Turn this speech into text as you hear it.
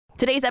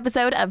Today's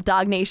episode of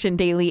Dog Nation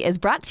Daily is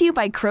brought to you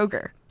by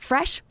Kroger,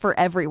 fresh for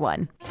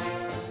everyone.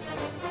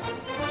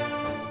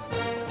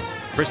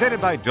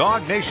 Presented by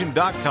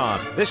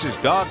DogNation.com. This is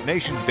Dog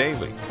Nation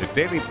Daily, the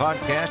daily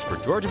podcast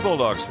for Georgia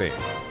Bulldogs fans.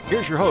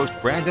 Here's your host,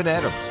 Brandon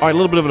Adams. All right, a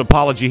little bit of an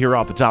apology here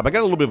off the top. I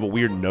got a little bit of a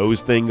weird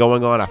nose thing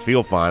going on. I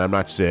feel fine. I'm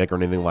not sick or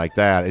anything like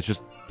that. It's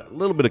just a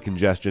little bit of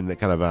congestion that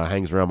kind of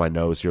hangs around my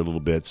nose here a little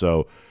bit.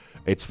 So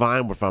it's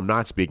fine if I'm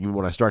not speaking.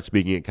 When I start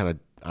speaking, it kind of,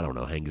 I don't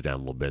know, hangs down a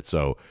little bit.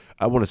 So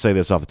I want to say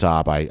this off the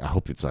top. I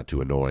hope it's not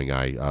too annoying.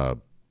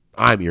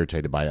 I'm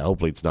irritated by it.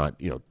 Hopefully it's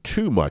not,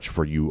 too much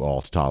for you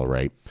all to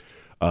tolerate.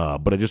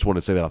 But I just want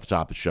to say that off the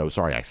top of the show.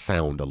 Sorry, I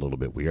sound a little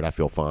bit weird. I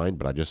feel fine,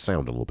 but I just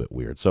sound a little bit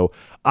weird. So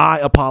I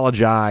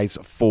apologize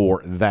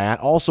for that.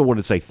 Also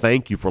wanted to say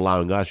thank you for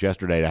allowing us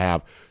yesterday to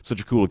have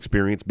such a cool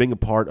experience. Being a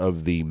part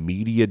of the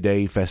Media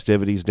Day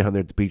festivities down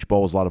there at the Peach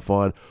Bowl was a lot of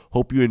fun.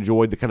 Hope you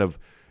enjoyed the kind of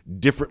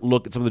different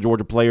look at some of the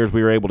Georgia players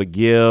we were able to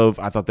give.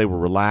 I thought they were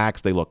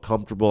relaxed. They look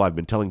comfortable. I've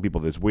been telling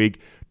people this week,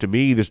 to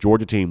me, this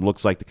Georgia team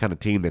looks like the kind of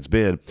team that's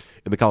been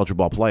in the college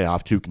football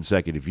playoff 2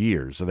 consecutive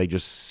years. So they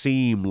just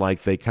seem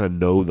like they kind of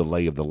know the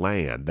lay of the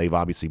land. They've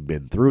obviously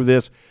been through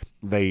this.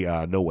 They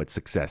know what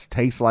success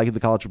tastes like in the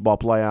college football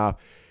playoff.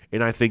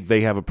 And I think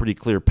they have a pretty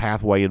clear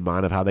pathway in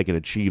mind of how they can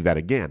achieve that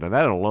again. Now,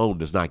 that alone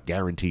does not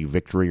guarantee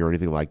victory or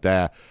anything like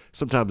that.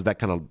 Sometimes that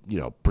kind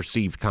of,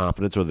 perceived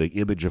confidence or the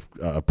image of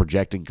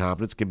projecting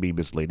confidence can be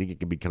misleading. It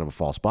can be kind of a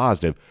false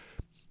positive.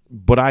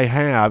 But I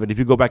have, and if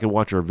you go back and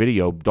watch our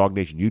video, Dog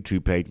Nation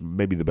YouTube page,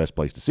 maybe the best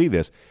place to see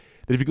this,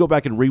 that if you go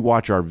back and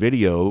rewatch our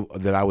video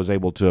that I was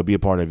able to be a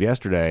part of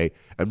yesterday,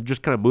 I'm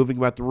just kind of moving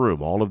about the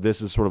room. All of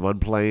this is sort of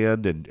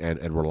unplanned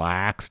and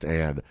relaxed,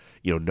 and,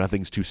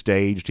 nothing's too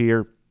staged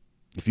here.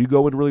 If you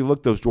go and really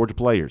look those Georgia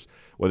players,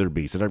 whether it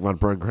be Cedric Von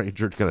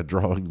Granger kind of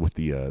drawing with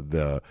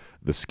the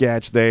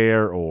sketch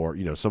there, or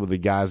some of the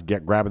guys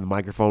grabbing the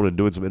microphone and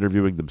doing some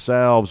interviewing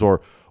themselves,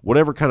 or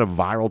whatever kind of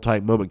viral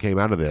type moment came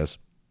out of this,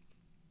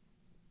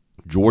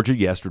 Georgia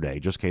yesterday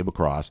just came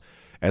across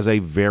as a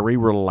very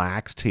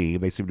relaxed team.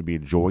 They seem to be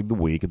enjoying the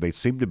week, and they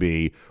seem to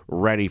be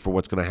ready for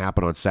what's going to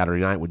happen on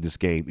Saturday night when this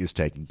game is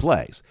taking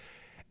place.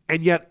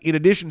 And yet, in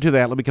addition to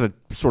that, let me kind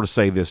of sort of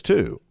say this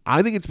too.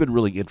 I think it's been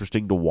really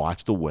interesting to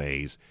watch the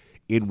ways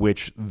in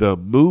which the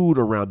mood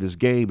around this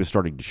game is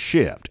starting to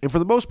shift. And for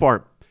the most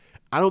part,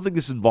 I don't think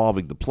this is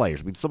involving the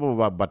players. I mean, some of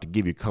what I'm about to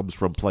give you comes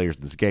from players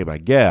in this game, I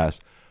guess.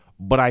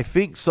 But I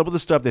think some of the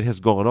stuff that has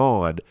gone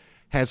on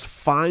has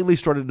finally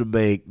started to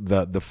make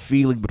the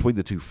feeling between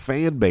the two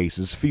fan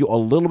bases feel a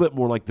little bit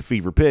more like the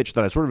fever pitch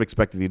that I sort of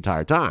expected the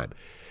entire time.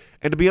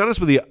 And to be honest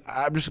with you,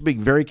 I'm just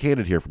being very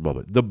candid here for a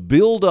moment. The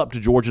build-up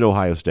to Georgia and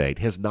Ohio State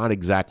has not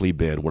exactly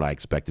been what I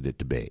expected it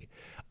to be.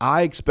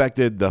 I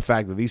expected the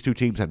fact that these two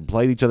teams hadn't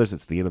played each other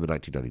since the end of the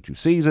 1992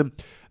 season,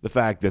 the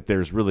fact that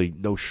there's really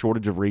no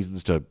shortage of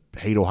reasons to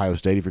hate Ohio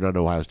State if you're not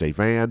an Ohio State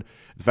fan,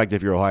 the fact that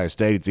if you're Ohio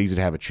State, it's easy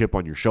to have a chip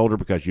on your shoulder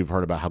because you've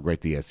heard about how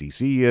great the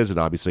SEC is, and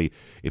obviously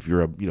if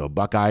you're a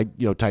Buckeye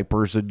type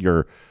person,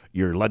 you're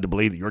led to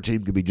believe that your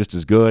team could be just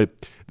as good.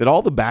 That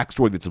all the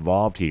backstory that's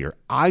involved here,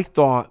 I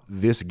thought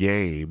this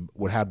game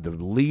would have the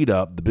lead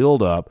up, the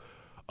build up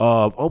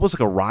of almost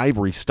like a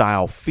rivalry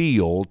style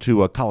feel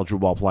to a college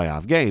football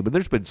playoff game. And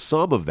there's been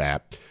some of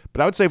that,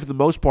 but I would say for the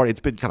most part,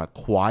 it's been kind of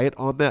quiet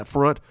on that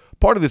front.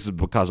 Part of this is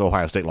because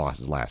Ohio State lost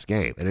his last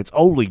game, and it's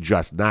only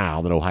just now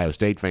that Ohio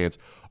State fans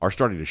are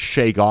starting to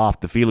shake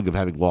off the feeling of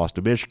having lost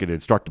to Michigan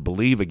and start to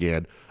believe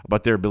again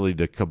about their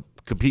ability to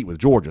compete with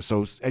Georgia.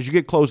 So as you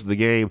get close to the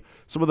game,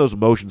 some of those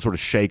emotions sort of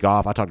shake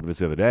off. I talked about this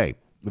the other day,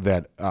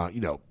 that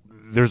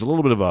there's a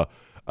little bit of a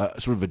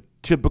sort of a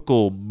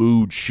typical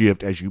mood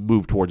shift as you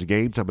move towards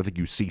game time. I think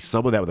you see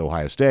some of that with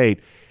Ohio State.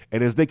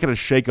 And as they kind of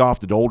shake off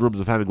the doldrums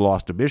of having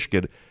lost to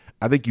Michigan,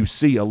 I think you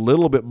see a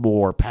little bit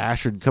more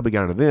passion coming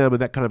out of them,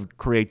 and that kind of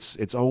creates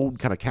its own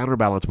kind of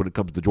counterbalance when it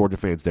comes to Georgia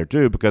fans there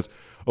too, because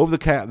over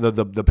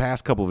the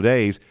past couple of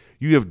days,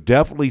 you have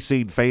definitely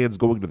seen fans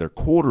going to their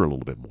quarter a little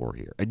bit more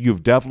here, and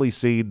you've definitely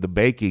seen the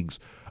makings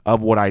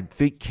of what I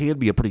think can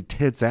be a pretty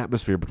tense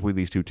atmosphere between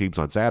these two teams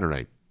on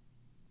Saturday.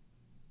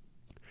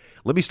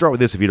 Let me start with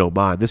this, if you don't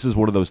mind. This is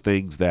one of those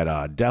things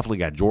that definitely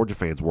got Georgia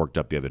fans worked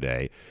up the other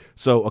day.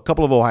 So a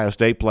couple of Ohio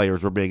State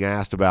players were being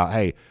asked about,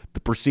 hey, the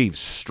perceived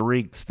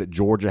strengths that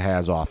Georgia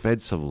has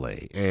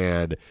offensively,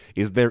 and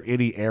is there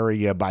any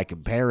area by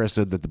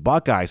comparison that the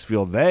Buckeyes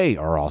feel they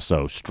are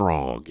also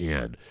strong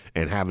in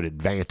and have an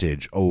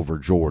advantage over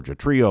Georgia? A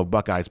trio of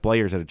Buckeyes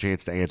players had a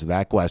chance to answer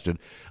that question.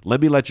 Let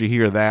me let you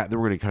hear that.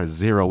 Then we're going to kind of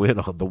zero in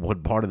on the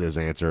one part of this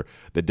answer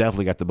that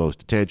definitely got the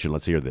most attention.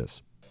 Let's hear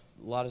this.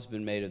 A lot has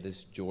been made of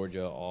this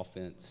Georgia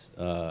offense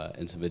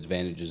and some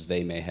advantages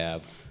they may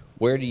have.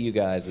 Where do you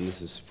guys, and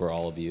this is for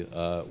all of you,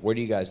 where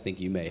do you guys think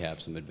you may have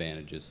some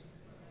advantages?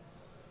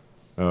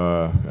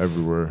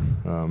 Everywhere.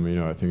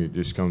 I think it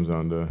just comes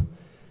down to,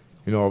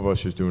 all of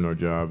us just doing our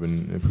job,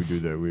 and if we do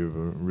that, we have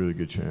a really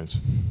good chance.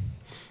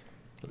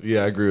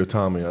 Yeah, I agree with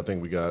Tommy. I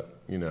think we got,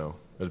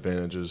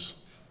 advantages,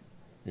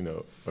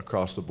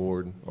 across the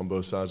board on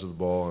both sides of the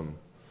ball,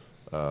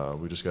 and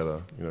we just got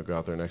to, go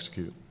out there and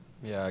execute.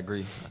 Yeah, I agree.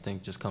 I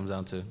think it just comes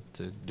down to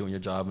doing your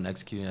job and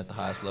executing at the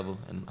highest level,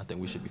 and I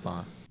think we should be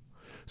fine.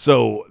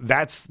 So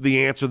that's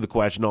the answer to the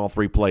question. All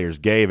three players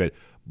gave it.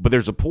 But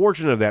there's a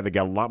portion of that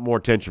got a lot more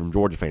attention from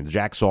Georgia fans.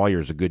 Jack Sawyer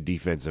is a good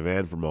defensive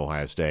end from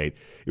Ohio State.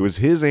 It was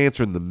his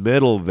answer in the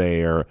middle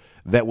there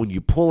that when you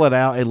pull it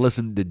out and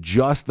listen to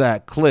just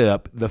that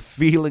clip, the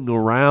feeling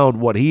around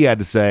what he had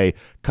to say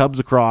comes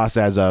across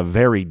as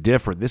very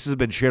different. This has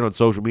been shared on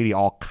social media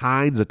all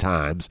kinds of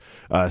times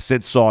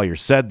since Sawyer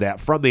said that.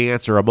 From the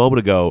answer a moment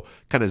ago,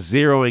 kind of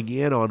zeroing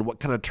in on what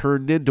kind of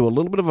turned into a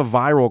little bit of a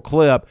viral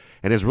clip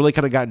and has really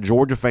kind of gotten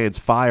Georgia fans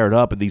fired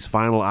up in these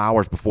final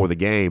hours before the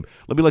game.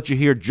 Let me let you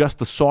hear just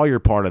the Sawyer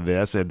part of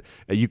this, and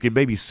you can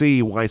maybe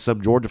see why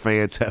some Georgia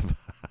fans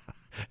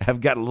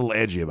have gotten a little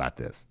edgy about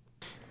this.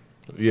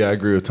 Yeah, I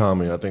agree with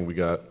Tommy. I think we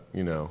got,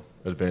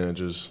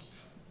 advantages,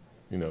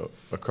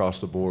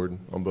 across the board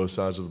on both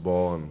sides of the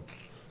ball,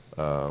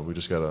 and we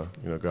just got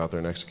to, go out there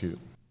and execute.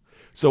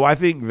 So I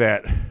think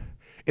that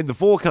in the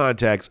full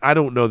context, I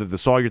don't know that the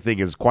Sawyer thing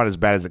is quite as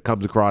bad as it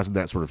comes across in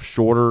that sort of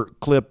shorter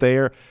clip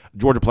there.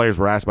 Georgia players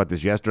were asked about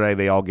this yesterday.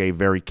 They all gave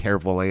very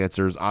careful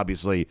answers.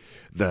 Obviously,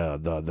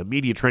 the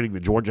media training that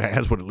Georgia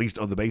has would, at least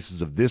on the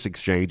basis of this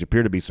exchange,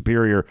 appear to be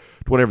superior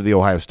to whatever the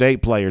Ohio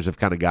State players have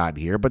kind of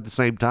gotten here. But at the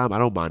same time, I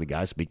don't mind a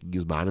guy speaking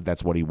his mind if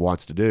that's what he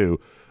wants to do.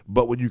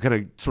 But when you kind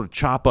of sort of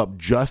chop up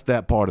just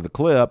that part of the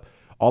clip,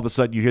 all of a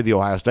sudden you hear the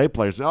Ohio State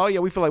players say, oh, yeah,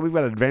 we feel like we've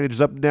got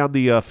advantages up and down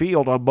the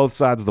field on both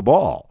sides of the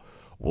ball.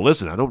 Well,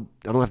 listen, I don't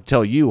have to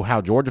tell you how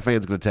Georgia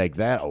fans are going to take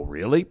that. Oh,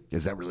 really?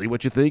 Is that really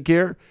what you think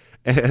here?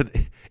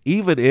 And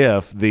even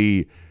if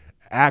the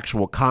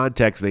actual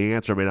context of the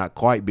answer may not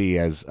quite be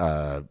as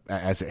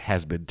it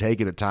has been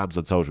taken at times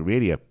on social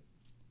media,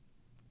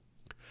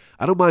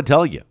 I don't mind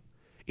telling you,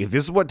 if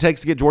this is what it takes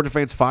to get Georgia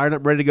fans fired up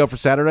and ready to go for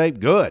Saturday,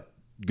 good.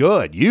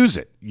 Use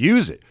it.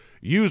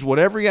 Use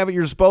whatever you have at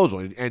your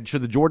disposal. And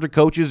should the Georgia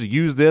coaches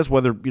use this,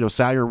 whether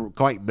Sawyer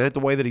quite meant the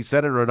way that he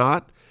said it or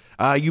not,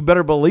 you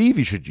better believe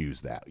you should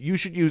use that. You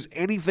should use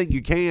anything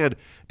you can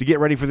to get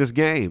ready for this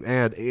game.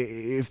 And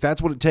if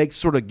that's what it takes to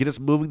sort of get us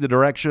moving the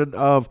direction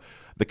of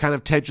the kind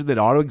of tension that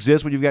ought to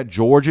exist when you've got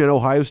Georgia and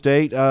Ohio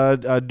State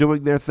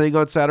doing their thing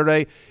on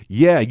Saturday,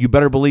 yeah, you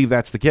better believe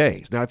that's the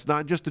case. Now, it's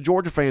not just the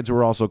Georgia fans who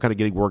are also kind of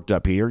getting worked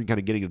up here and kind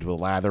of getting into a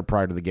lather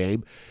prior to the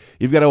game.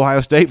 You've got Ohio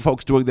State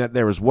folks doing that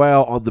there as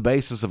well on the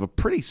basis of a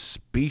pretty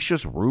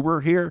specious rumor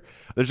here.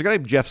 There's a guy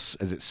named Jeff,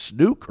 is it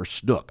Snook or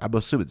Snook? I'm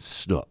assuming it's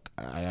Snook.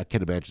 I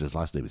can't imagine his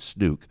last name is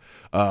Snook.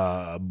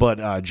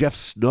 But Jeff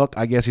Snook,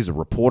 I guess he's a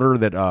reporter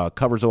that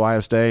covers Ohio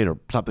State or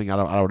something. I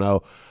don't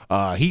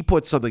know. He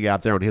put something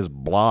out there on his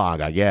blog,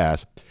 I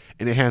guess,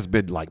 and it has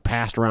been like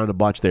passed around a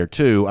bunch there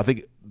too. I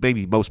think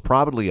maybe most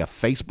prominently a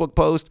Facebook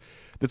post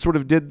that sort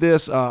of did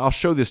this. I'll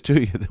show this to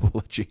you, and then we'll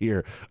let you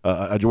hear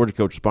a Georgia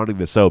coach responding to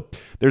this. So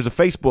there's a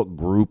Facebook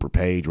group or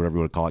page, whatever you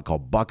want to call it,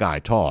 called Buckeye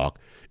Talk.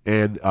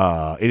 And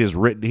it is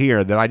written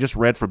here that I just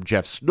read from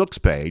Jeff Snook's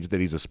page that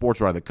he's a sports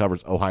writer that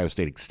covers Ohio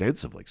State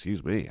extensively.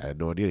 Excuse me. I had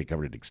no idea he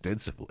covered it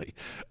extensively.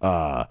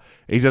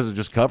 He doesn't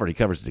just cover it, he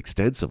covers it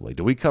extensively.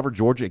 Do we cover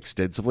Georgia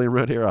extensively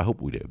around here? I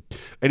hope we do.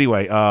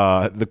 Anyway,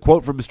 the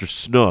quote from Mr.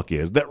 Snook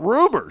is that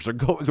rumors are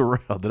going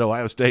around that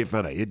Ohio State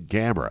found a hidden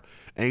camera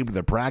aimed at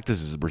the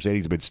practices at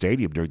Mercedes-Benz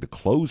Stadium during the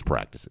closed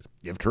practices.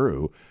 If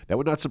true, that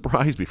would not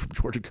surprise me from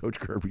Georgia coach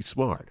Kirby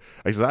Smart.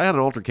 He says, I had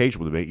an altercation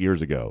with him 8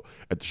 years ago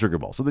at the Sugar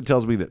Bowl. Something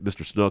tells me that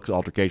Mr. Snook's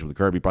altercation with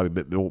Kirby probably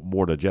meant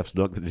more to Jeff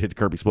Snook than it did to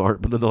Kirby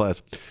Smart. But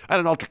nonetheless, I had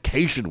an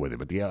altercation with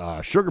him at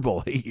the Sugar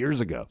Bowl 8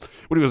 years ago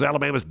when he was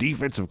Alabama's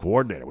defensive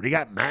coordinator, when he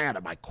got mad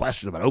at my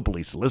question about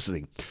openly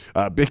soliciting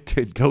Big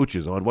Ten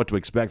coaches on what to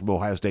expect from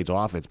Ohio State's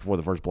offense before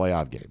the first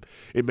playoff game.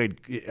 He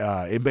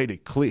made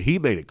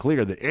it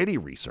clear that any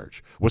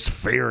research was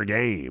fair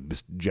game,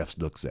 Jeff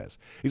Snook says.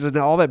 He says,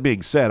 now all that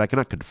being said, I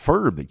cannot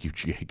confirm that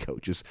UGA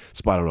coaches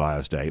spied on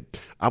Ohio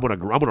State. I'm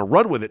gonna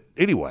run with it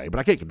anyway, but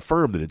I can't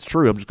confirm that it's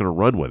true. I'm just going to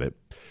run with it.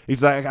 He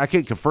says, I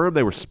can't confirm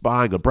they were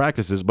spying on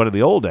practices, but in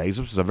the old days,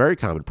 this was a very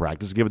common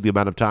practice given the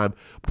amount of time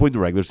between the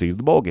regular season and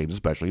the bowl games,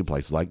 especially in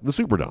places like the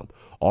Superdome.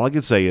 All I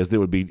can say is that it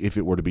would be, if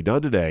it were to be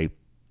done today,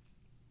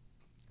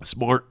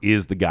 Smart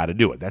is the guy to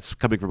do it. That's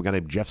coming from a guy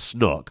named Jeff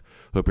Snook,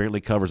 who apparently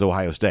covers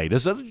Ohio State.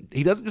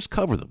 He doesn't just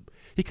cover them.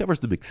 He covers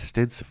them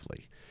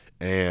extensively.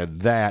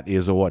 And that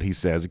is what he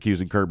says,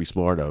 accusing Kirby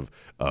Smart of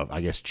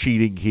I guess,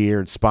 cheating here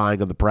and spying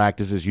on the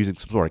practices, using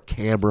some sort of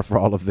camera for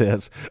all of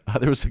this.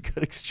 There was a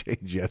good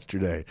exchange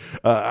yesterday.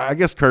 I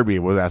guess Kirby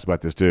was asked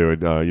about this too,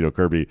 and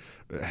Kirby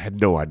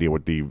had no idea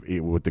what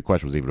the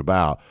question was even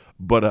about.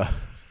 But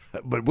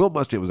Will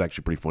Muschamp was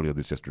actually pretty funny on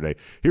this yesterday.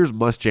 Here's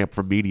Muschamp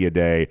from Media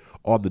Day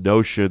on the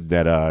notion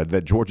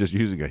that Georgia's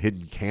using a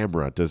hidden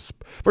camera to.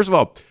 First of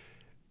all,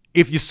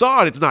 if you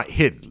saw it, it's not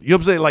hidden. You know what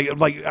I'm saying?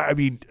 Like I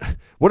mean,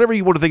 whatever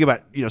you want to think about,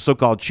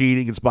 so-called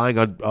cheating and spying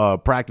on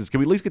practice, can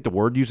we at least get the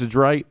word usage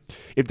right?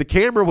 If the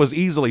camera was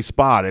easily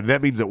spotted,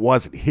 that means it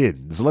wasn't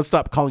hidden. So let's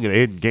stop calling it a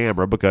hidden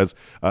camera because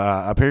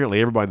apparently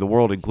everybody in the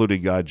world,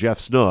 including Jeff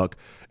Snook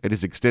and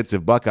his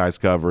extensive Buckeyes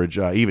coverage,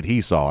 even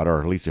he saw it,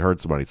 or at least he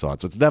heard somebody saw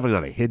it. So it's definitely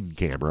not a hidden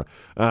camera.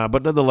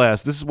 But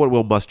nonetheless, this is what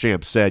Will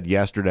Muschamp said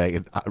yesterday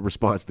in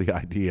response to the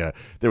idea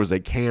there was a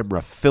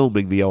camera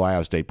filming the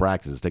Ohio State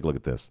practices. Take a look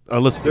at this.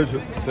 Listen.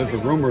 There's a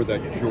rumor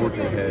that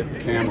Georgia had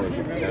cameras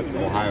at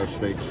Ohio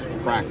State's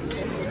practice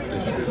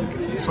this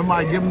year.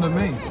 Somebody give them to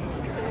me.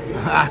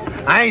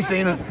 I ain't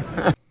seen it.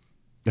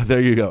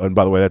 There you go. And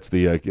by the way, that's the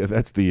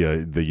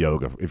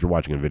yoga. If you're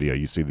watching a video,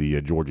 you see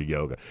the Georgia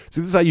yoga.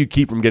 See, this is how you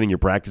keep from getting your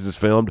practices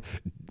filmed.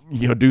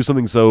 Do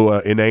something so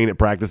inane at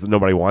practice that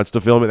nobody wants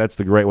to film it. That's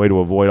the great way to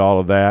avoid all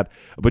of that.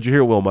 But you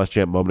hear Will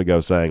Muschamp a moment ago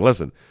saying,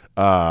 listen,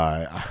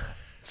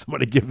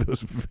 somebody give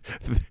those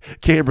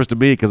cameras to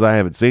me because I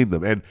haven't seen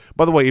them. And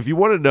by the way, if you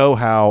want to know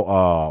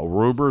how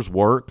rumors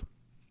work,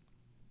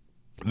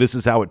 this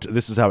is how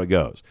it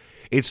goes.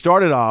 It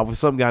started off with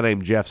some guy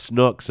named Jeff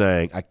Snook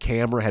saying a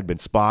camera had been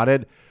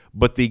spotted,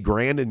 but the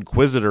Grand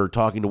Inquisitor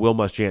talking to Will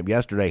Muschamp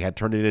yesterday had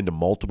turned it into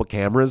multiple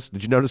cameras.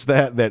 Did you notice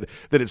that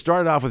it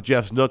started off with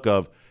Jeff Snook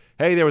of,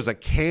 hey, there was a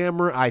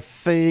camera, I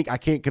think. I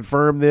can't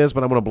confirm this,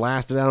 but I'm going to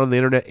blast it out on the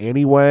internet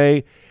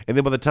anyway. And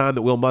then by the time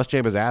that Will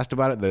Muschamp has asked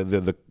about it,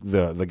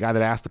 the guy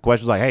that asked the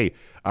question was like, hey,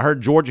 I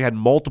heard Georgia had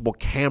multiple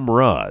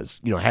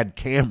cameras, had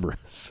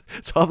cameras.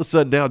 So all of a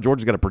sudden now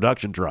Georgia's got a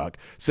production truck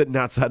sitting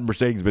outside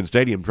Mercedes-Benz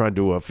Stadium trying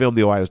to film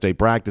the Ohio State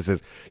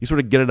practices. You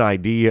sort of get an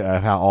idea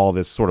of how all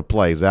this sort of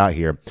plays out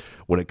here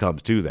when it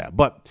comes to that.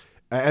 But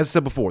as I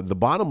said before, the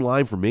bottom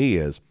line for me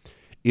is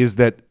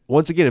that,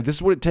 once again, if this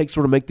is what it takes to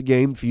sort of make the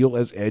game feel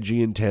as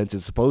edgy, intense as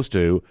it's supposed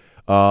to,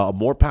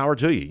 more power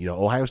to you.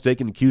 Ohio State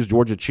can accuse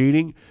Georgia of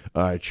cheating,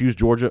 accuse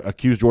Georgia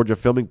of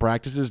filming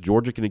practices.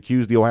 Georgia can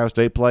accuse the Ohio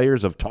State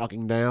players of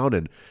talking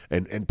down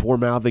and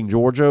poor-mouthing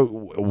Georgia.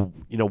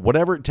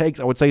 Whatever it takes,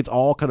 I would say it's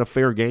all kind of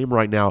fair game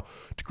right now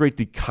to create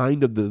the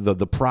kind of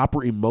the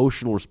proper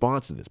emotional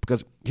response to this.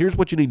 Because here's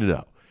what you need to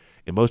know,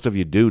 and most of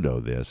you do know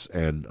this,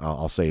 and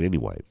I'll say it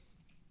anyway.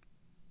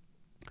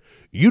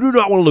 You do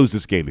not want to lose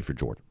this game if you're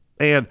Georgia.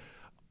 And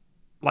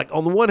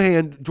on the one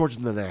hand, Georgia's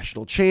the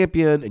national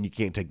champion, and you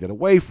can't take that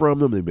away from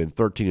them. They've been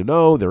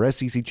 13-0. They're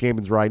SEC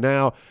champions right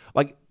now.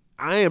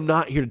 I am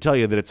not here to tell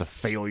you that it's a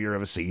failure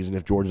of a season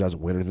if Georgia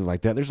doesn't win or anything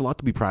like that. There's a lot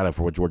to be proud of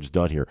for what Georgia's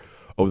done here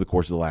over the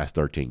course of the last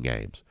 13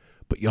 games.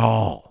 But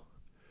y'all,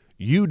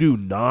 you do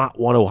not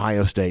want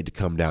Ohio State to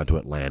come down to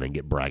Atlanta and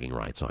get bragging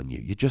rights on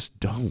you. You just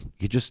don't.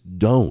 You just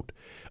don't.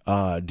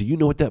 Do you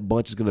know what that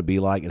bunch is going to be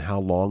like and how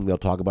long they'll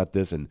talk about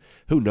this? And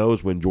who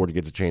knows when Georgia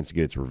gets a chance to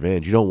get its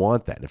revenge? You don't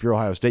want that. And if you're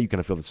Ohio State, you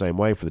kind of feel the same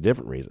way for the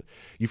different reason.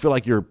 You feel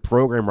like your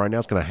program right now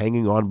is kind of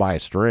hanging on by a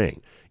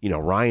string.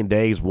 Ryan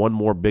Day's one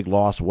more big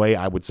loss away,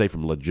 I would say,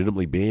 from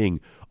legitimately being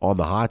on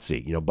the hot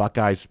seat.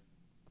 Buckeyes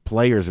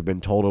players have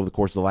been told over the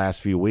course of the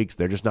last few weeks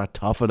they're just not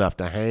tough enough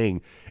to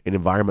hang in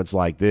environments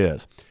like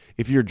this.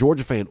 If you're a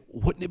Georgia fan,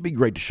 wouldn't it be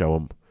great to show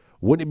them?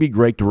 Wouldn't it be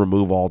great to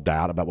remove all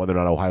doubt about whether or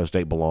not Ohio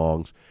State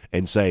belongs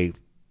and say,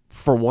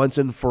 for once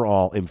and for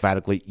all,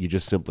 emphatically, you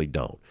just simply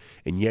don't.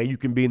 And yeah, you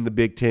can be in the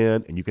Big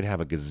Ten, and you can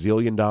have a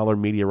gazillion-dollar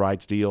media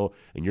rights deal,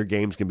 and your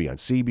games can be on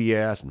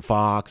CBS and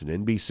Fox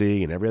and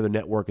NBC and every other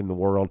network in the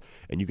world,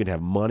 and you can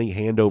have money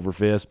hand over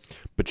fist,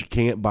 but you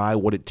can't buy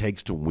what it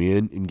takes to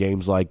win in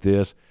games like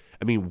this.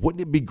 I mean,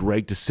 wouldn't it be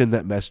great to send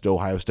that message to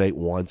Ohio State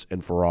once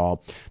and for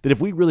all? That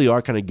if we really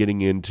are kind of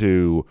getting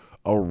into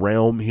a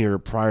realm here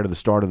prior to the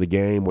start of the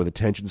game where the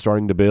tension's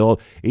starting to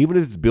build, even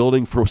if it's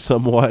building for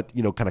somewhat,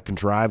 kind of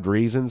contrived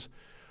reasons,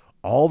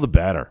 all the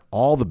better,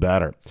 all the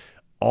better.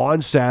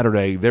 On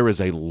Saturday, there is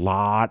a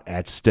lot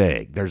at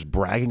stake. There's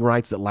bragging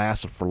rights that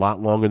last for a lot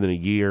longer than a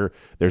year.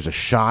 There's a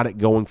shot at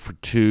going for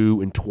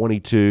 2 in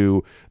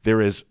 22. There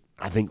is,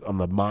 I think, on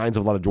the minds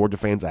of a lot of Georgia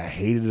fans, a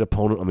hated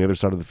opponent on the other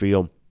side of the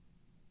field.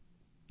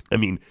 I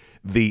mean,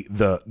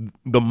 the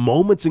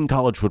moments in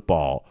college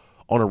football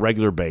on a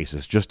regular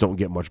basis just don't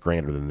get much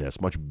grander than this,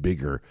 much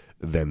bigger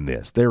than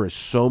this. There is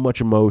so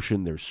much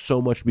emotion. There's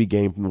so much to be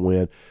gained from the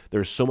win.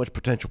 There's so much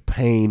potential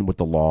pain with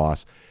the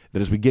loss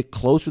that as we get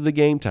closer to the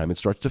game time, it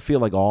starts to feel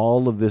like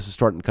all of this is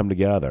starting to come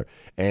together.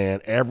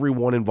 And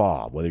everyone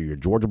involved, whether you're a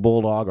Georgia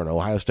Bulldog or an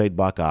Ohio State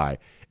Buckeye,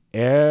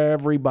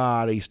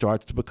 everybody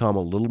starts to become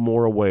a little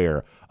more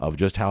aware of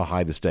just how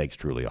high the stakes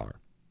truly are.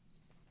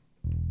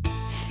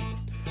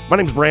 My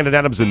name's Brandon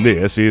Adams, and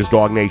this is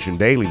Dog Nation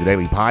Daily, the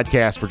daily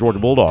podcast for Georgia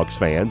Bulldogs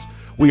fans.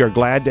 We are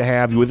glad to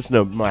have you with us.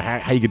 Know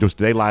how you get to us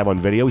today live on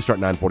video. We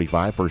start at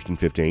 9:45, 1st and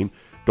 15.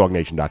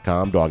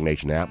 DogNation.com, Dog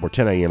Nation app. We're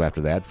 10 a.m. after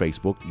that.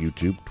 Facebook,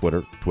 YouTube,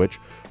 Twitter, Twitch.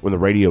 We're on the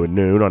radio at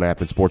noon on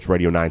Athens Sports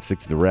Radio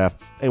 960 The Ref.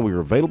 And we are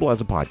available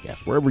as a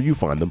podcast wherever you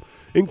find them,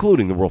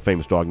 including the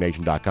world-famous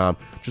DogNation.com.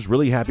 Just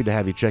really happy to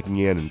have you checking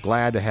in and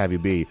glad to have you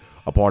be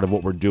a part of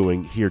what we're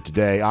doing here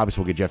today.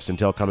 Obviously, we'll get Jeff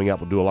Sintel coming up.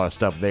 We'll do a lot of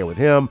stuff there with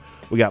him.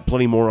 We got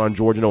plenty more on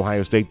Georgia and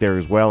Ohio State there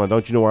as well. And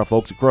don't you know our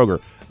folks at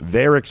Kroger,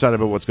 they're excited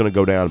about what's going to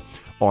go down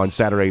on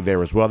Saturday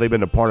there as well. They've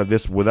been a part of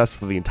this with us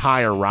for the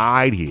entire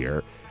ride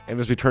here. And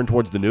as we turn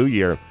towards the new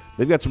year,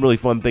 they've got some really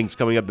fun things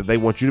coming up that they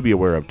want you to be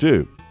aware of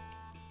too.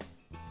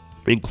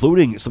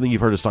 including something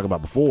you've heard us talk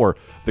about before,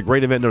 the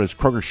great event known as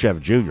Kroger Chef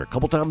Jr. A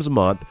couple times a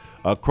month,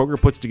 Kroger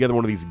puts together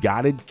one of these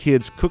guided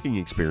kids cooking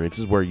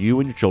experiences where you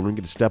and your children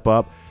get to step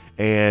up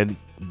and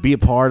be a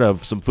part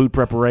of some food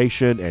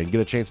preparation and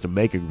get a chance to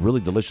make a really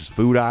delicious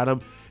food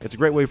item. It's a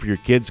great way for your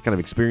kids to kind of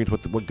experience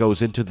what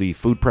goes into the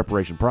food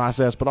preparation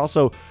process, but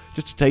also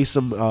just to taste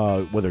some,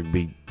 whether it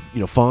be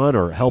fun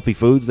or healthy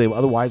foods they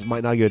otherwise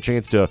might not get a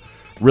chance to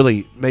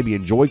really maybe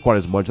enjoy quite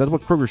as much. That's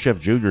what Kroger Chef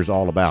Jr. is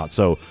all about.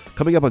 So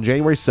coming up on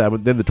January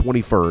 7th, then the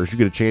 21st, you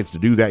get a chance to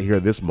do that here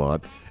this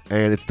month.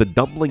 And it's the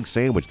dumpling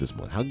sandwich this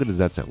month. How good does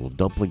that sound? A little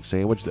dumpling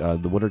sandwich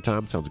in the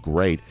wintertime sounds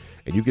great.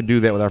 And you can do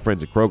that with our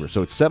friends at Kroger.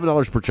 So it's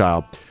 $7 per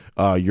child.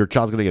 Your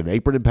child's going to get an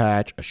apron and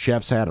patch, a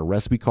chef's hat, a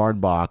recipe card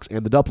and box,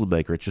 and the dumpling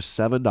maker. It's just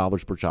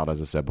 $7 per child,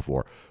 as I said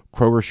before.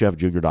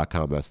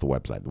 KrogerChefJr.com, that's the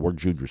website. The word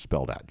junior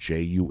spelled out,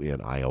 Junior.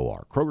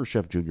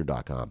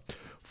 KrogerChefJr.com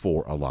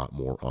for a lot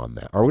more on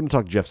that. All right, we're going to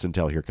talk to Jeff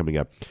Sentell here coming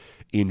up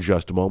in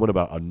just a moment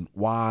about a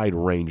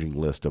wide-ranging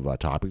list of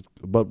topics.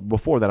 But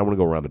before that, I want to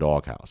go around the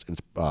doghouse.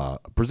 It's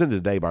presented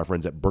today by our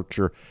friends at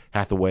Berkshire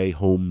Hathaway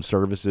Home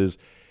Services.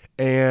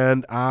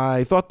 And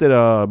I thought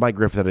that Mike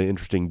Griffith had an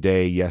interesting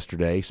day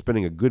yesterday,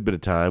 spending a good bit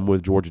of time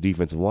with Georgia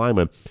defensive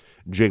lineman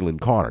Jalen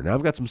Carter. Now,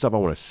 I've got some stuff I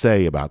want to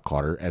say about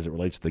Carter as it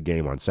relates to the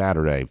game on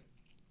Saturday.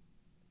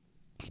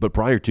 But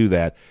prior to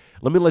that,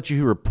 let me let you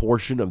hear a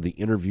portion of the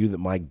interview that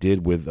Mike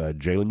did with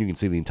Jalen. You can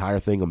see the entire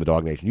thing on the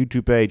Dog Nation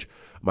YouTube page.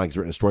 Mike's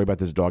written a story about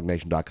this at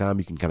DogNation.com.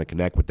 You can kind of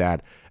connect with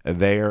that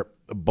there.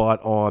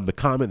 But on the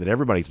comment that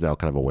everybody's now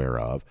kind of aware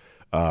of,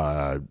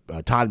 Todd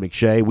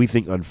McShay, we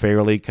think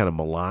unfairly kind of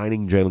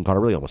maligning Jalen Carter,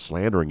 really almost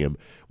slandering him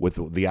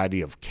with the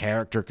idea of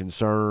character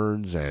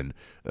concerns, and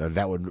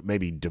that would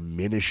maybe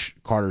diminish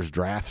Carter's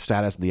draft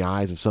status in the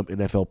eyes of some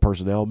NFL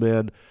personnel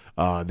men.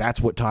 That's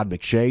what Todd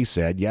McShay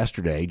said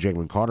yesterday.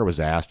 Jalen Carter was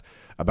asked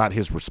about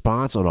his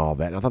response on all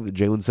that, and I thought that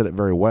Jalen said it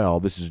very well.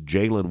 This is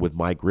Jalen with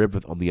Mike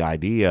Griffith on the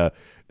idea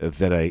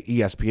that a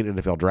ESPN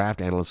NFL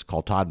draft analyst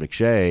called Todd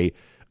McShay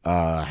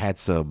had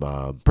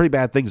some pretty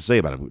bad things to say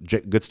about him.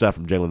 Good stuff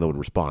from Jalen, though, in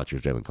response.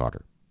 Here's Jalen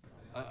Carter.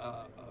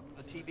 A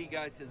TV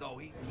guy says,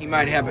 he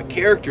might have a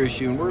character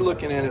issue, and we're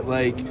looking at it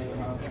like,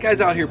 this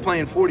guy's out here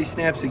playing 40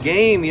 snaps a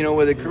game,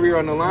 with a career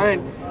on the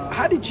line.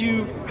 How did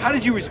you,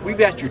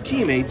 we've asked your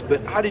teammates,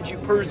 but how did you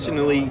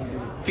personally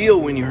feel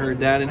when you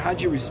heard that, and how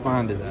did you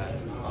respond to that?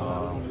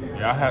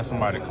 I had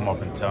somebody come up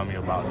and tell me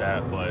about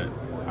that, but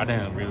I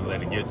didn't really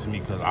let it get to me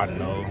because I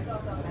know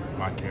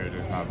my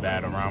character is not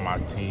bad around my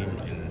team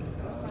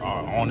and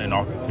on and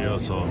off the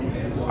field. So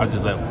I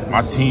just let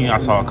my team, I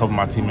saw a couple of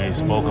my teammates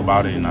spoke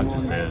about it, and I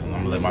just said, I'm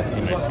going to let my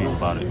teammates speak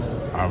about it.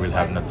 I don't really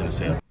have nothing to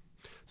say.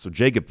 So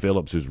Jacob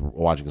Phillips, who's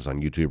watching us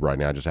on YouTube right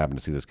now, just happened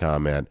to see this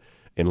comment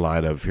in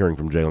light of hearing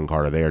from Jalen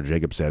Carter there.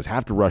 Jacob says,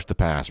 have to rush the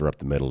passer up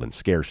the middle and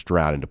scare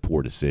Stroud into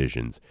poor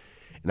decisions.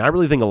 And I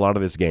really think a lot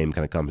of this game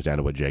kind of comes down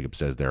to what Jacob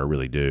says there. I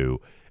really do.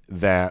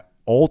 That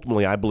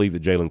ultimately, I believe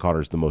that Jalen Carter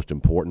is the most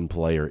important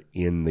player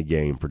in the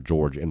game for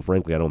Georgia. And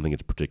frankly, I don't think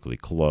it's particularly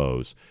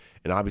close.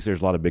 And obviously,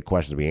 there's a lot of big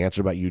questions to be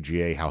answered about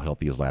UGA. How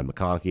healthy is Ladd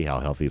McConkey?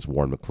 How healthy is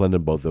Warren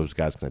McClendon? Both those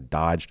guys kind of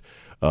dodged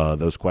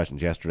those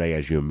questions yesterday,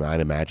 as you might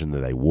imagine that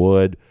they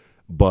would.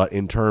 But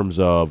in terms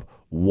of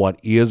what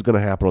is going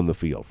to happen on the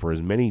field, for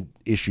as many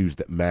issues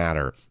that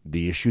matter,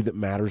 the issue that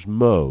matters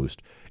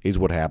most is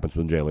what happens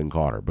with Jalen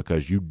Carter,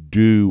 because you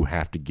do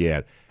have to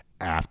get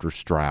after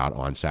Stroud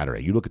on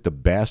Saturday. You look at the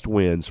best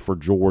wins for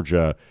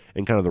Georgia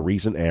in kind of the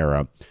recent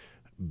era.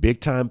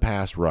 Big-time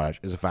pass rush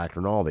is a factor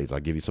in all these.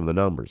 I'll give you some of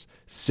the numbers.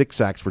 6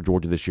 sacks for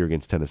Georgia this year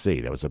against Tennessee.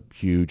 That was a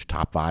huge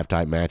top-5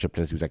 type matchup.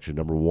 Tennessee was actually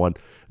number 1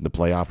 in the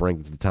playoff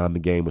rankings at the time the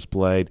game was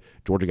played.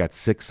 Georgia got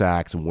 6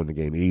 sacks and won the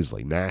game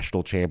easily.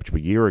 National championship a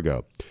year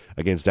ago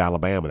against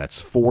Alabama.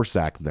 That's 4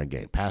 sacks in that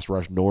game. Pass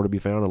rush nowhere to be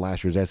found in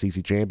last year's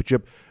SEC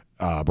championship.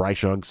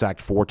 Bryce Young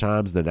sacked 4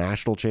 times in the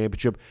national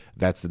championship.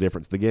 That's the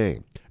difference in the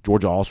game.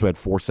 Georgia also had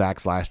 4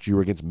 sacks last year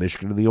against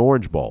Michigan in the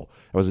Orange Bowl.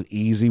 That was an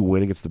easy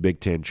win against the Big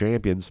Ten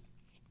champions.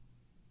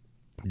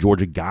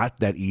 Georgia got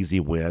that easy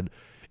win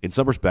in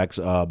some respects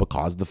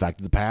because of the fact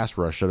that the pass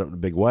rush showed up in a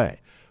big way.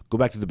 Go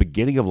back to the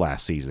beginning of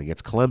last season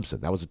against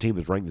Clemson. That was a team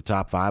that was ranked in the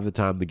top 5 at the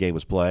time the game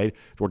was played.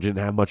 Georgia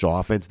didn't have much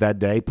offense that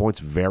day.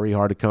 Points very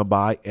hard to come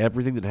by.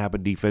 Everything that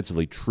happened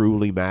defensively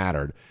truly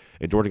mattered.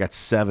 And Georgia got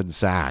 7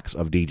 sacks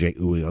of DJ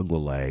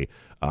Uiagalelei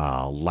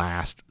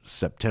last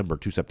September,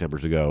 2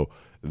 Septembers ago,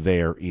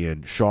 there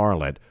in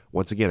Charlotte.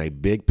 Once again, a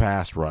big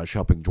pass rush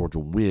helping Georgia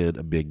win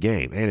a big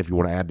game. And if you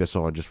want to add this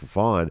on just for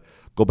fun,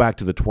 go back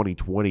to the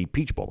 2020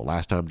 Peach Bowl, the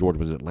last time Georgia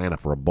was in Atlanta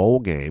for a bowl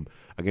game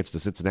against the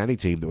Cincinnati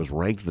team that was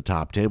ranked in the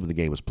top 10 when the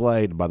game was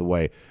played, and by the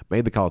way,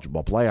 made the college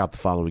football playoff the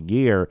following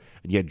year,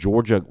 and yet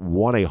Georgia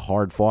won a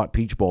hard-fought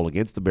Peach Bowl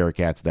against the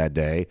Bearcats that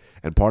day,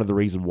 and part of the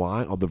reason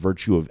why, on the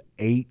virtue of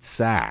 8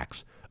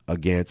 sacks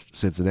against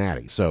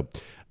Cincinnati. So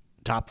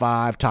top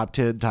 5, top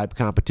 10 type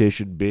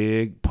competition,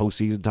 big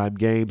postseason type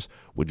games.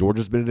 When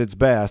Georgia's been at its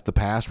best, the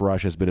pass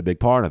rush has been a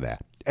big part of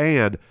that.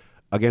 And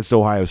against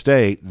Ohio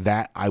State,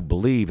 that I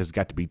believe has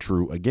got to be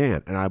true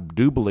again. And I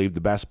do believe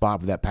the best spot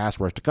for that pass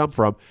rush to come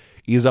from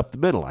is up the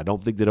middle. I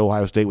don't think that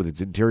Ohio State with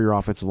its interior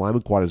offensive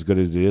lineman quite as good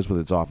as it is with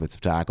its offensive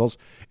tackles.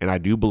 And I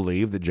do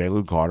believe that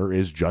Jalen Carter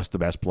is just the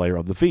best player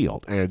on the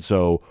field. And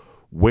so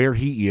where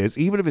he is,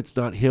 even if it's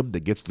not him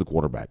that gets to the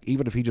quarterback,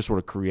 even if he just sort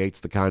of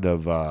creates the kind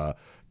of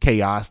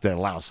chaos that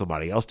allows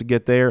somebody else to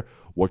get there,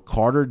 what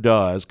Carter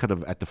does kind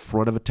of at the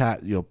front of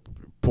attack,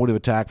 point of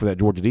attack for that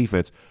Georgia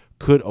defense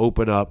could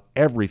open up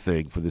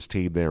everything for this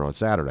team there on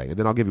Saturday. And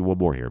then I'll give you one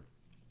more here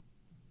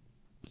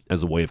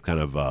as a way of kind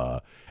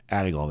of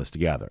adding all this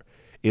together,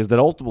 is that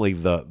ultimately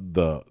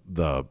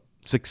the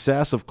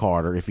success of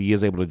Carter, if he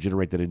is able to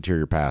generate that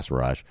interior pass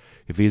rush,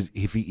 if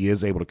he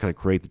is able to kind of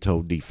create the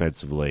tone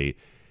defensively,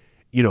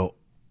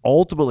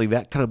 ultimately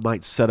that kind of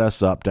might set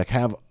us up to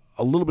have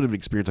a little bit of an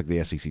experience like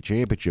the SEC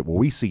Championship, where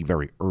we see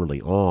very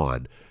early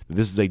on that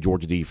this is a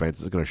Georgia defense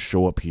that's going to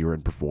show up here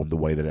and perform the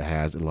way that it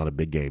has in a lot of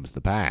big games in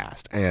the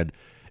past. And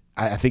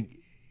I think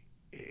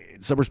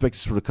in some respects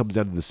it sort of comes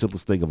down to the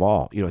simplest thing of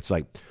all. It's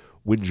like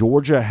when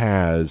Georgia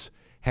has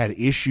had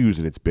issues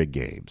in its big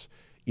games,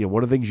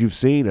 one of the things you've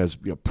seen is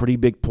pretty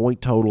big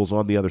point totals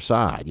on the other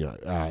side.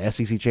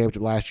 SEC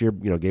Championship last year,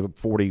 gave up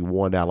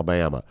 41 to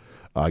Alabama,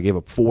 gave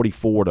up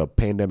 44 to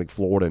Pandemic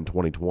Florida in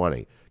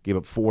 2020. Gave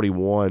up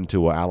 41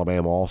 to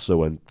Alabama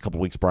also, and a couple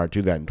of weeks prior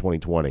to that in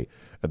 2020.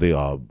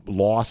 The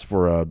loss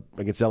for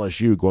against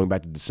LSU going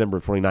back to December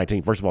of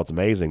 2019. First of all, it's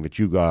amazing that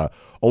you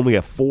only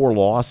have 4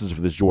 losses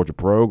for this Georgia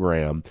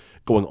program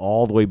going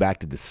all the way back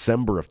to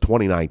December of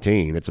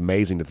 2019. It's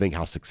amazing to think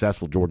how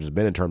successful Georgia's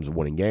been in terms of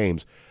winning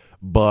games.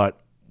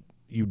 But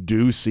you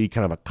do see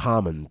kind of a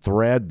common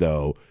thread,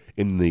 though,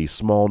 in the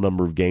small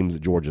number of games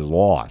that Georgia's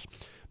lost.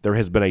 There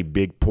has been a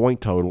big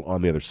point total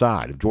on the other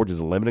side. If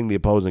Georgia's limiting the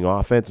opposing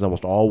offense, it's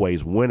almost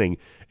always winning,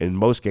 and in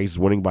most cases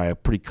winning by a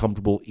pretty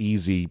comfortable,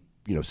 easy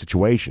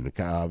situation.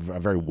 A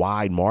very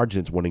wide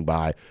margin it's winning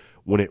by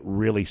when it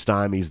really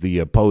stymies the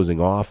opposing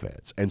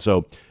offense. And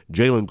so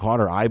Jalen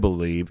Carter, I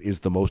believe,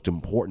 is the most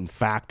important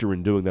factor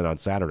in doing that on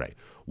Saturday.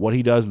 What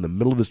he does in the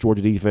middle of this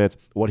Georgia defense,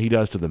 what he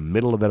does to the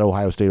middle of that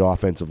Ohio State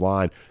offensive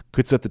line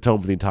could set the tone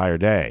for the entire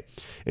day.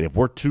 And if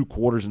we're 2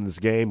 quarters in this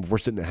game, if we're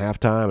sitting at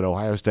halftime and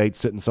Ohio State's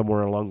sitting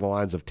somewhere along the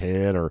lines of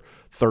 10 or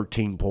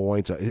 13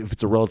 points, if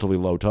it's a relatively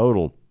low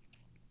total,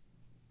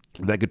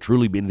 that could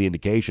truly be the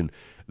indication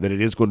that it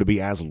is going to be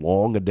as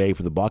long a day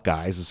for the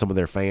Buckeyes as some of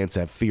their fans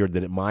have feared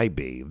that it might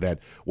be, that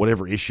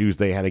whatever issues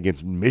they had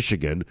against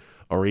Michigan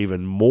are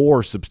even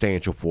more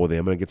substantial for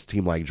them against a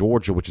team like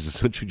Georgia, which is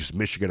essentially just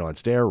Michigan on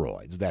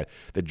steroids, that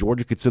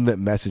Georgia could send that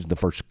message in the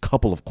first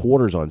couple of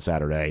quarters on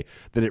Saturday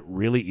that it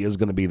really is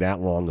going to be that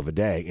long of a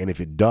day. And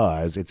if it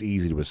does, it's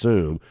easy to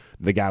assume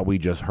the guy we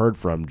just heard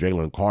from,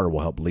 Jalen Carter,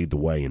 will help lead the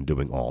way in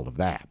doing all of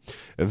that.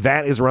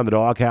 That is Around the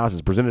Doghouse.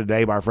 It's presented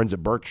today by our friends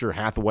at Berkshire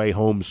Hathaway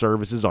Home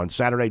Services. On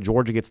Saturday,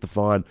 Georgia gets the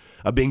fun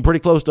of being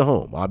pretty close to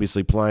home,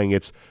 obviously playing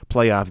its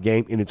playoff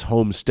game in its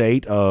home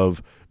state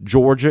of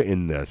Georgia,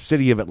 in the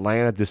city of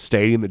Atlanta, this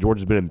stadium that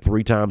Georgia's been in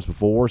 3 times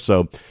before.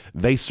 So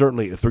they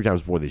certainly, 3 times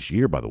before this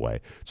year, by the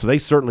way. So they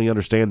certainly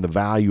understand the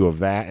value of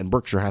that, and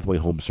Berkshire Hathaway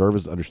Home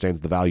Service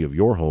understands the value of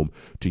your home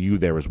to you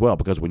there as well,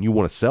 because when you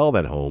want to sell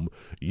that home,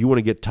 you want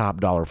to get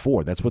top dollar for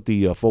it. That's what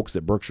the folks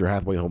at Berkshire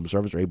Hathaway Home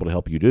Service are able to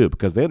help you do,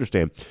 because they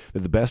understand that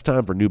the best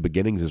time for new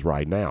beginnings is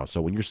right now.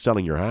 So when you're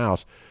selling your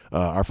house,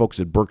 our folks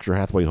at Berkshire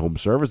Hathaway Home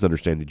Service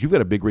understand that you've got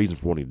a big reason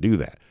for wanting to do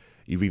that.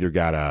 You've either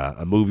got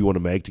a move you want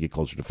to make to get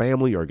closer to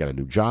family, or got a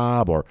new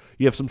job, or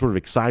you have some sort of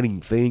exciting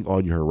thing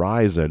on your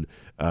horizon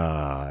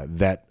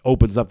that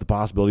opens up the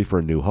possibility for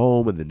a new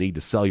home and the need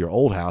to sell your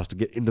old house to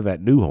get into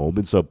that new home.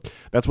 And so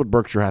that's what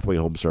Berkshire Hathaway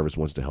Home Service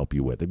wants to help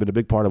you with. They've been a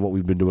big part of what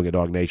we've been doing at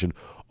Dog Nation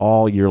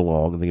all year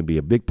long, and they can be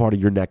a big part of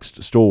your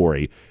next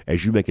story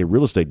as you make a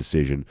real estate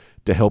decision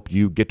to help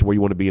you get to where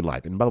you want to be in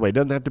life. And by the way, it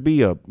doesn't have to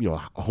be a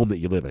home that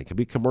you live in. It can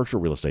be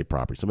commercial real estate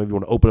property. Some of you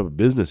want to open up a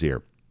business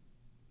here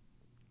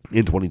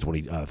in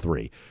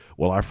 2023.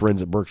 Well, our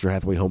friends at Berkshire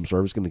Hathaway Home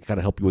Service can kind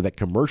of help you with that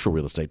commercial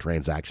real estate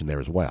transaction there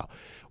as well.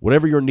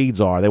 Whatever your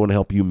needs are, they want to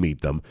help you meet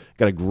them.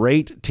 Got a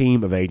great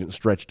team of agents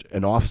stretched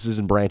in offices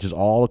and branches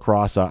all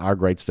across our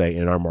great state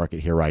and our market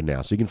here right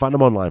now. So you can find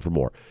them online for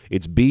more.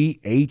 It's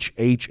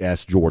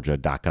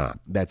BHHSgeorgia.com.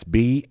 That's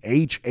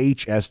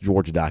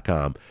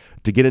BHHSgeorgia.com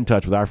to get in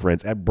touch with our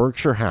friends at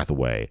Berkshire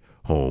Hathaway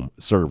Home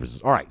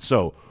Services. All right,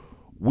 so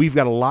we've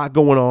got a lot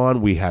going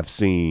on. We have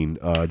seen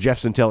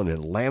Jeff Sentell in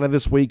Atlanta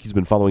this week. He's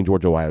been following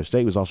Georgia-Ohio State.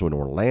 He was also in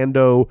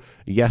Orlando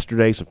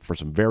yesterday for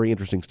some very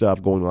interesting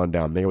stuff going on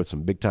down there with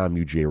some big-time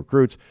UGA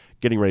recruits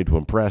getting ready to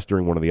impress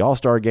during one of the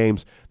All-Star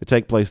games that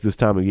take place this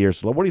time of year.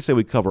 So what do you say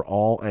we cover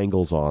all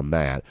angles on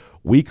that?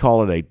 We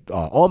call it a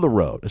On the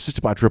Road,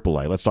 assisted by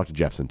AAA. Let's talk to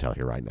Jeff Sentell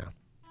here right now.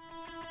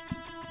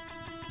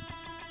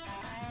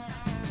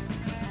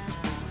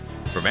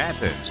 From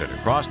Athens and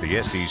across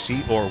the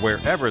SEC or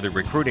wherever the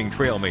recruiting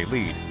trail may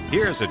lead,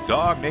 here's a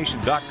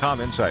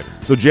DogNation.com insider.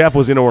 So Jeff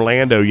was in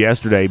Orlando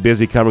yesterday,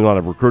 busy covering a lot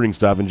of recruiting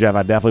stuff. And Jeff,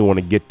 I definitely want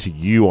to get to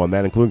you on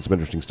that, including some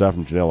interesting stuff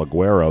from Janelle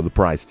Aguero, the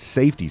prized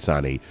safety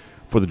signee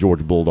for the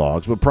Georgia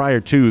Bulldogs. But prior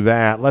to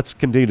that, let's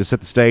continue to set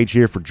the stage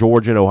here for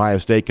Georgia and Ohio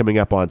State coming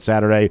up on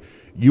Saturday.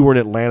 You were in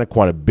Atlanta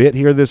quite a bit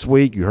here this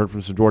week. You heard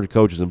from some Georgia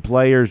coaches and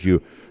players.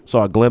 You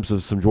saw a glimpse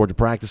of some Georgia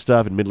practice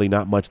stuff. Admittedly,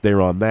 not much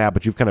there on that,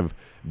 but you've kind of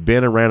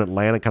been around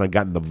Atlanta, kind of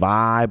gotten the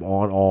vibe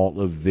on all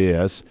of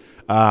this.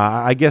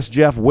 I guess,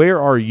 Jeff, where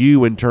are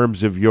you in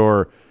terms of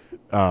your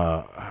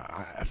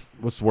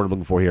what's the word I'm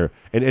looking for here?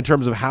 In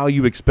terms of how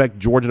you expect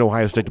Georgia and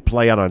Ohio State to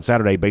play out on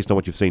Saturday based on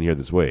what you've seen here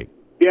this week?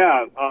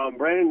 Yeah,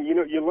 Brandon,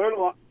 you learn a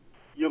lot.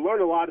 You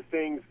learn a lot of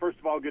things. First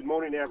of all, good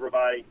morning to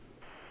everybody.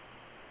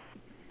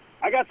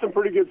 I got some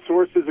pretty good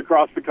sources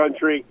across the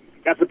country.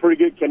 Got some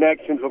pretty good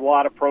connections with a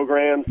lot of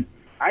programs.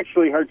 I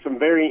actually heard some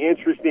very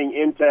interesting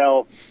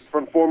intel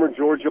from former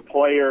Georgia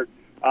player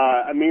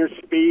Amir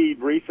Speed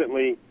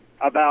recently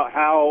about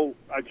how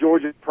a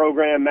Georgia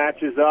program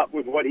matches up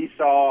with what he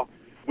saw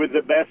with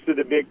the best of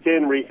the Big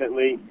Ten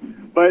recently.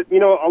 But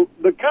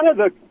the kind of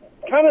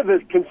the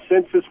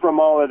consensus from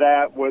all of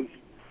that was,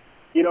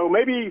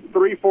 maybe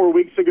 3-4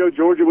 weeks ago,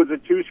 Georgia was a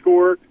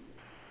 2-score,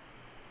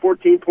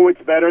 14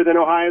 points better than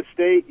Ohio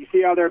State. You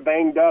see how they're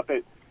banged up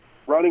at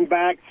running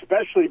back,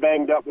 especially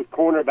banged up with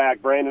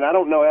cornerback, Brandon. I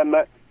don't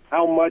know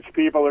how much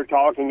people are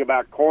talking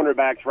about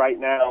cornerbacks right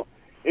now.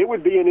 It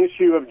would be an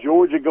issue of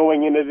Georgia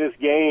going into this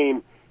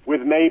game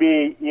with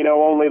maybe,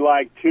 only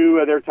like 2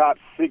 of their top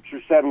 6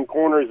 or 7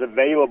 corners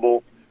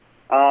available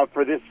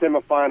for this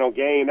semifinal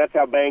game. That's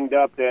how banged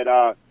up that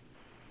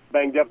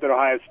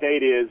Ohio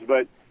State is.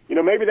 But,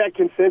 maybe that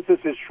consensus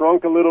has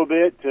shrunk a little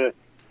bit to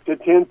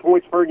 10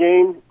 points per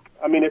game.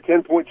 I mean, a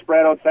 10-point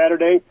spread on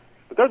Saturday.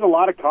 But there's a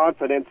lot of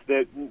confidence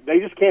that they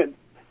just can't.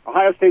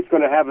 Ohio State's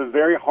going to have a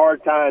very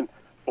hard time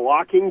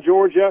blocking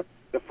Georgia,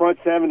 the front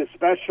seven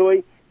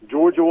especially.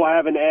 Georgia will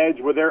have an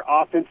edge with their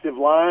offensive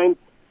line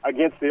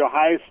against the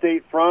Ohio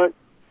State front.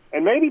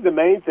 And maybe the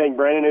main thing,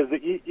 Brandon, is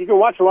that you can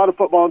watch a lot of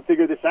football and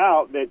figure this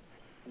out, that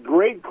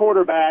great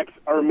quarterbacks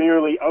are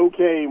merely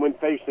okay when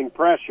facing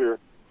pressure.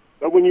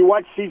 But when you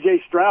watch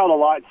C.J. Stroud a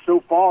lot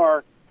so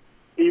far,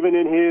 even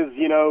in his,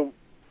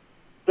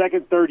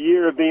 second, third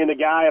year of being the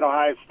guy at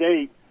Ohio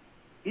State,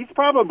 he's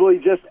probably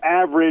just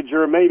average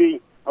or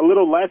maybe a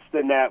little less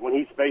than that when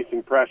he's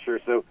facing pressure.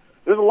 So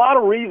there's a lot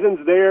of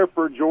reasons there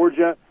for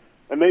Georgia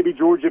and maybe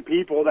Georgia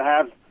people to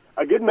have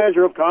a good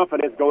measure of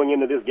confidence going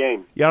into this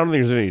game. Yeah, I don't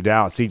think there's any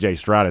doubt C.J.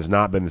 Stroud has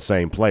not been the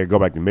same player. Go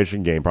back to the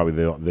Michigan game, probably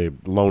the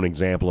lone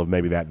example of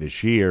maybe that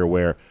this year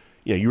where,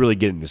 you really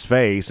get in his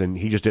face and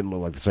he just didn't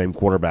look like the same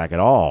quarterback at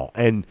all.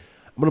 And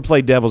I'm going to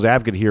play devil's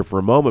advocate here for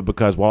a moment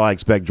because while I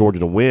expect Georgia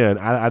to win,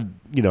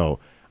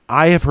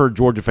 I have heard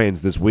Georgia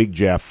fans this week,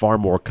 Jeff, far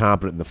more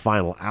confident in the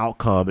final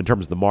outcome in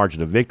terms of the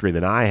margin of victory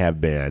than I have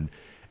been.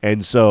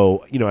 And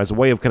so, as a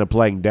way of kind of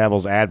playing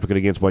devil's advocate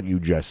against what you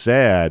just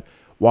said,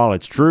 while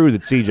it's true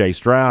that C.J.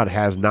 Stroud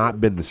has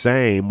not been the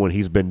same when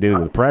he's been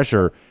dealing with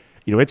pressure,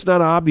 it's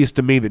not obvious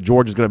to me that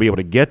Georgia's going to be able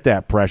to get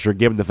that pressure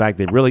given the fact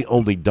they've really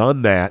only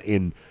done that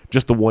in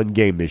just the one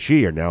game this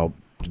year. Now,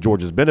 to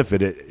Georgia's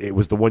benefit, it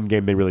was the one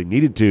game they really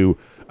needed to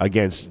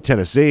against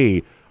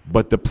Tennessee.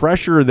 But the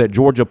pressure that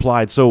Georgia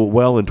applied so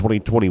well in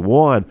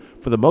 2021,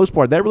 for the most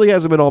part, that really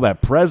hasn't been all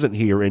that present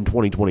here in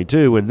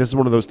 2022. And this is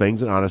one of those things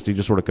that honesty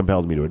just sort of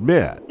compels me to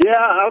admit. Yeah,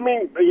 I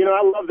mean,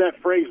 I love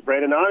that phrase,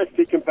 Brandon.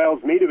 Honesty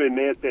compels me to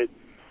admit that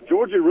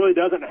Georgia really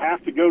doesn't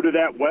have to go to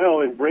that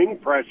well and bring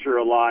pressure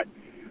a lot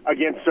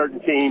against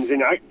certain teams.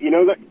 And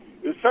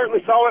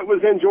certainly saw it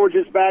was in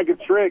Georgia's bag of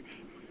tricks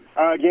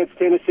against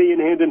Tennessee and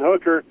Hendon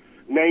Hooker.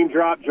 Name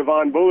drop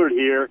Javon Bullard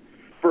here.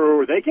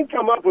 They can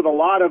come up with a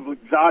lot of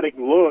exotic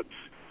looks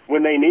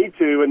when they need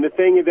to. And the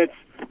thing that's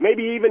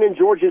maybe even in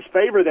Georgia's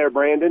favor there,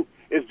 Brandon,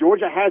 is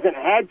Georgia hasn't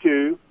had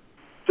to.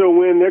 So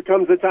when there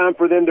comes a time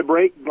for them to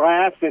break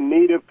glass in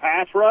need of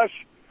pass rush,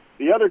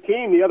 the other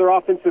team, the other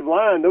offensive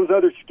line, those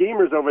other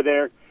schemers over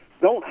there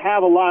don't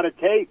have a lot of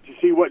tape to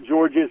see what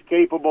Georgia is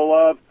capable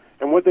of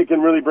and what they can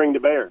really bring to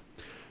bear.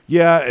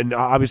 Yeah, and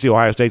obviously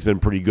Ohio State's been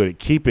pretty good at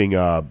keeping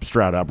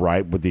Stroud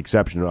upright, with the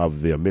exception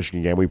of the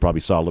Michigan game. We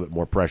probably saw a little bit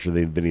more pressure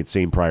than he'd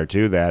seen prior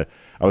to that.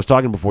 I was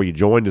talking before you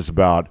joined us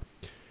about,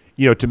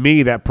 to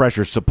me, that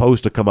pressure's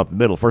supposed to come up the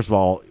middle. First of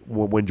all,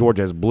 when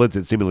Georgia has blitzed,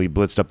 it seemingly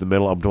blitzed up the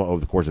middle over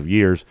the course of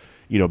years,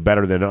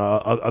 better than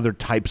other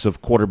types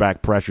of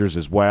quarterback pressures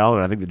as well.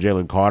 And I think that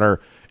Jalen Carter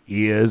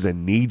is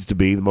and needs to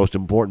be the most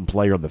important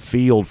player on the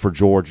field for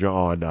Georgia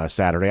on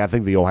Saturday. I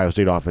think the Ohio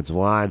State offensive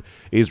line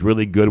is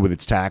really good with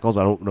its tackles.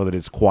 I don't know that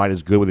it's quite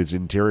as good with its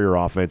interior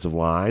offensive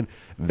line.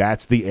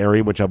 That's the area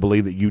in which I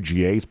believe that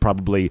UGA is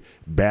probably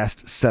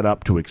best set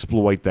up to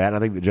exploit that. And I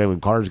think that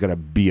Jalen Carter is going to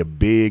be a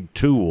big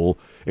tool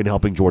in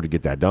helping Georgia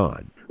get that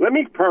done. Let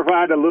me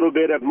provide a little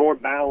bit of more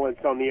balance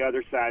on the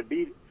other side.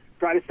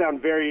 Try to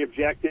sound very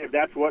objective.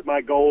 That's what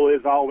my goal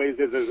is always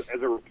as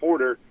a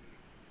reporter.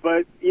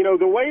 But,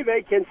 the way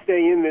they can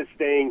stay in this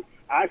thing,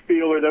 I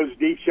feel, are those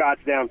deep shots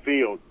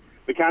downfield.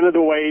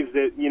 The ways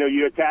that,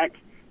 you attack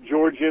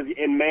Georgia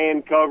in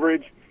man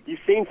coverage. You've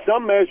seen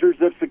some measures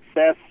of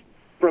success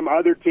from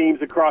other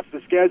teams across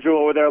the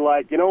schedule where they're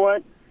like, you know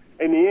what?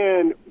 In the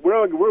end,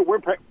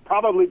 we're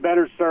probably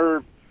better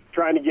served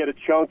trying to get a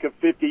chunk of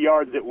 50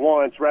 yards at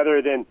once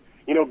rather than,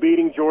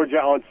 beating Georgia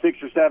on 6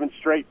 or 7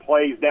 straight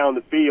plays down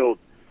the field.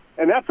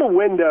 And that's a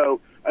window,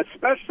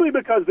 especially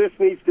because this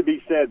needs to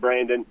be said,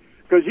 Brandon,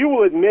 because you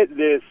will admit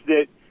this,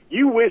 that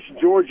you wish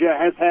Georgia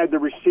has had the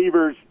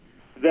receivers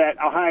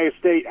that Ohio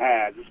State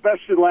has,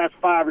 especially the last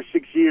 5 or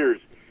 6 years.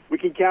 We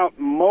can count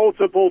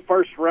multiple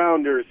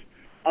first-rounders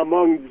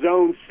among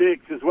Zone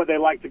 6 is what they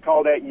like to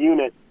call that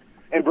unit.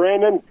 And,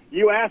 Brandon,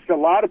 you ask a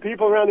lot of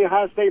people around the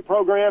Ohio State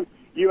program,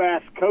 you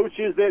ask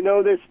coaches that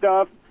know this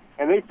stuff,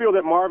 and they feel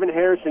that Marvin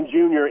Harrison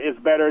Jr. is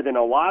better than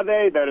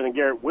Olave, better than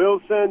Garrett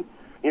Wilson,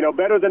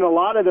 better than a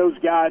lot of those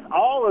guys,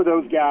 all of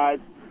those guys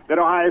that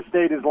Ohio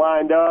State has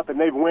lined up, and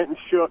they've went and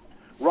shook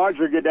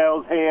Roger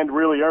Goodell's hand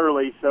really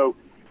early. So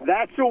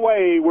that's a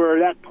way where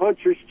that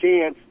puncher's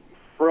chance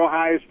for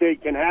Ohio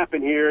State can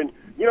happen here. And,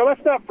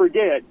 let's not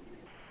forget,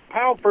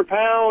 pound for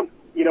pound,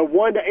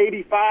 1 to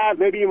 85,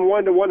 maybe even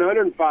 1 to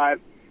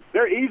 105,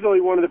 they're easily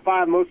one of the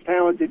 5 most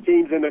talented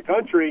teams in the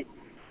country,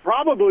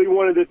 probably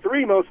one of the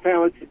 3 most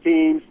talented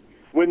teams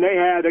when they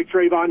had a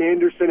Trayvon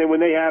Henderson and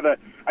when they have a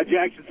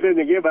Jackson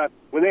Smith-Njigba,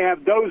 when they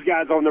have those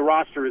guys on the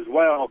roster as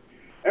well.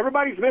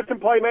 Everybody's missing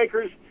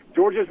playmakers.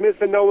 Georgia's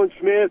missing Nolan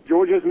Smith.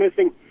 Georgia's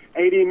missing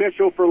A.D.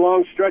 Mitchell for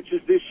long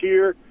stretches this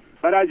year.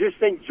 But I just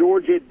think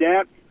Georgia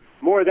depth,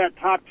 more of that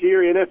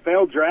top-tier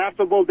NFL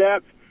draftable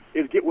depth,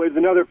 was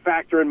another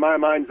factor in my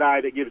mind's eye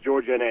that gives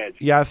Georgia an edge.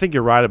 Yeah, I think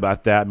you're right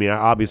about that. I mean,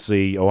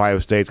 obviously, Ohio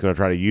State's going to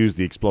try to use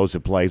the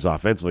explosive plays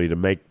offensively to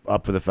make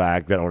up for the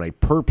fact that on a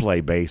per-play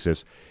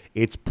basis,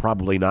 it's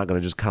probably not going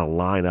to just kind of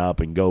line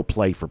up and go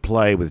play for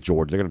play with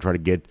Georgia. They're going to try to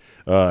get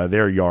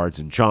their yards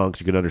in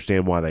chunks. You can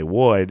understand why they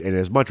would. And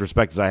as much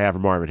respect as I have for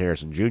Marvin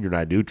Harrison Jr., and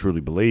I do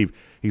truly believe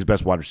he's the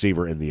best wide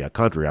receiver in the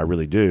country. I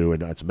really do.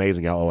 And it's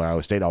amazing how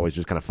Ohio State always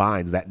just kind of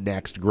finds that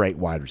next great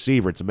wide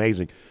receiver. It's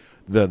amazing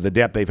the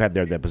depth they've had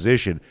there at that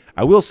position.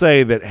 I will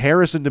say that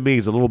Harrison to me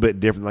is a little bit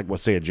different, like what,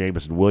 say, a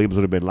Jameson Williams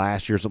would have been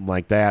last year, something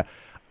like that.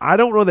 I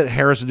don't know that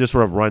Harrison just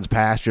sort of runs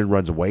past you and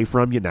runs away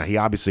from you. Now, he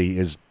obviously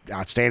is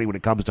outstanding when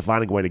it comes to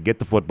finding a way to get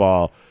the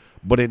football,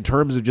 but in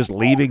terms of just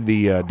leaving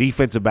the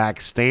defensive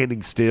back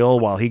standing still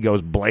while he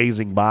goes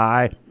blazing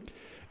by,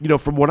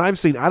 from what I've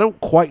seen, I don't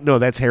quite know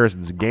that's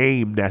Harrison's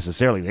game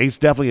necessarily. He's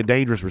definitely a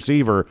dangerous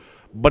receiver,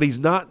 but he's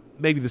not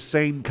maybe the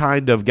same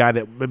kind of guy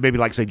that maybe,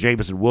 like, say,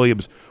 Jameson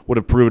Williams would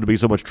have proven to be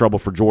so much trouble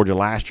for Georgia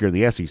last year in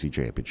the SEC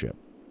championship.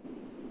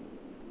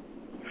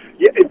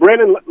 Yeah,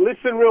 Brandon,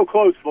 listen real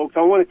close, folks.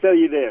 I want to tell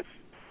you this.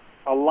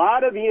 A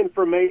lot of the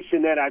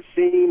information that I've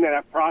seen, that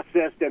I've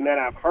processed, and that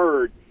I've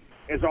heard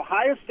is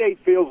Ohio State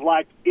feels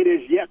like it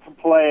is yet to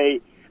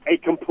play a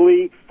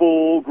complete,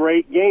 full,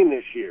 great game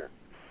this year.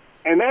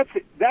 And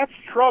that's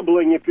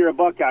troubling if you're a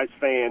Buckeyes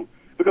fan,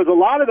 because a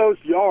lot of those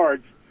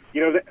yards,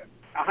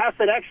 Ohio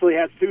State actually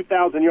has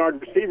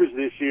 2,000-yard receivers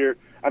this year.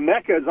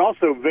 Emeka is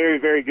also very,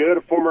 very good,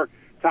 a former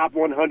top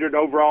 100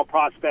 overall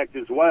prospect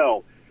as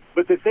well.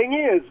 But the thing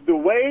is, the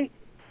way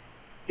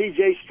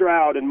C.J.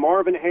 Stroud and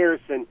Marvin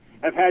Harrison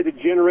have had to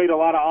generate a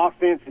lot of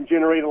offense and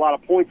generate a lot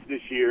of points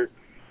this year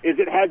is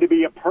it had to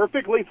be a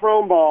perfectly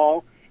thrown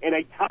ball in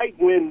a tight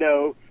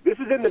window. This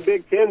is in the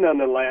Big Ten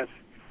nonetheless.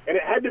 And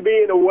it had to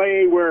be in a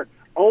way where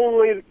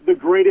only the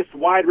greatest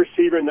wide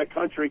receiver in the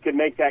country could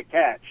make that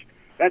catch.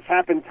 That's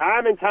happened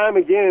time and time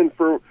again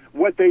for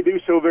what they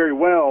do so very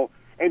well.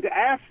 And to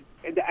ask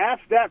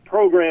that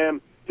program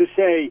to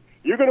say,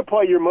 you're going to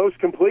play your most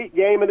complete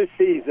game of the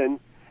season,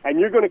 and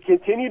you're going to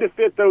continue to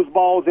fit those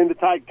balls into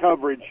tight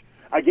coverage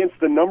against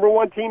the number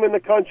 1 team in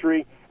the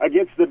country,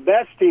 against the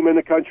best team in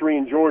the country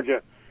in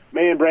Georgia.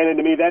 Man, Brandon,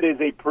 to me, that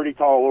is a pretty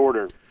tall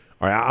order.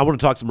 All right, I want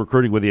to talk some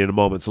recruiting with you in a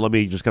moment, so let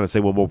me just kind of say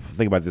one more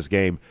thing about this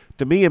game.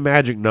 To me, a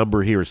magic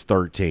number here is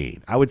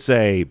 13. I would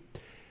say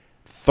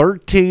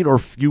 13 or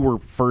fewer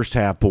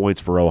first-half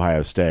points for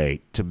Ohio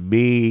State, to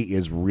me,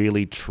 is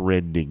really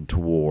trending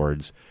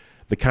towards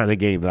the kind of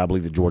game that I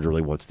believe that Georgia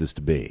really wants this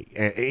to be.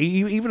 And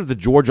even if the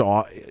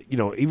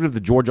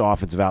Georgia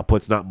offensive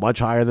output's not much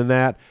higher than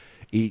that,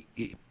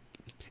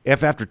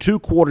 if after 2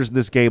 quarters in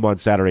this game on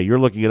Saturday, you're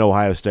looking at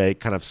Ohio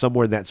State kind of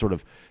somewhere in that sort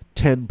of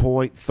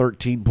 10-point,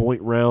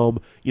 13-point realm,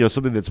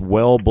 something that's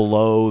well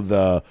below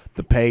the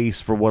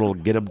pace for what'll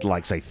get them to,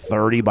 like, say,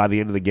 30 by the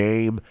end of the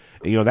game.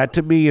 That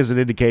to me is an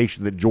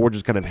indication that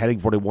Georgia's kind of heading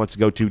for what it wants to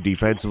go to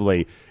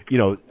defensively.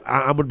 I'm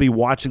going to be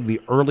watching the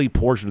early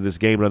portion of this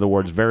game, in other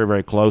words, very,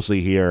 very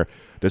closely here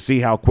to see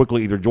how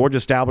quickly either Georgia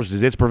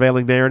establishes its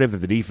prevailing narrative that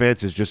the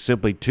defense is just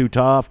simply too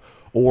tough,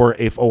 or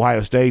if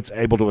Ohio State's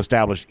able to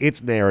establish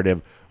its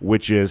narrative,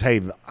 which is,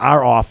 hey,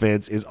 our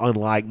offense is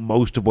unlike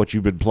most of what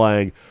you've been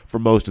playing for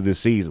most of this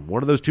season.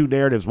 One of those two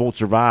narratives won't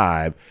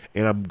survive,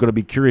 and I'm going to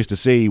be curious to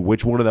see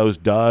which one of those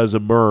does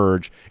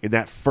emerge in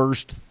that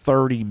first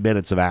 30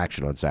 minutes of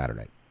action on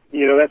Saturday.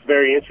 That's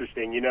very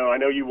interesting. I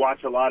know you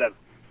watch a lot of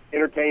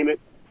entertainment,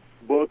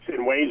 books,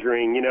 and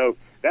wagering.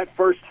 That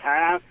first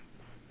half,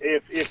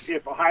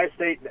 if Ohio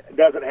State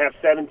doesn't have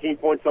 17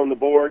 points on the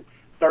board,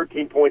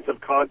 13 points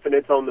of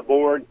confidence on the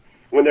board,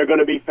 when they're going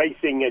to be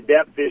facing a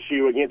depth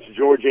issue against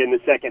Georgia in the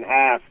second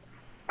half,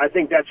 I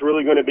think that's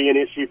really going to be an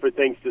issue for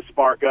things to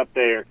spark up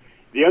there.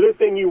 The other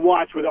thing you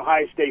watch with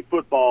Ohio State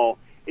football,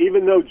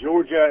 even though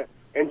Georgia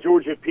and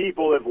Georgia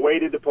people have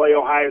waited to play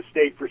Ohio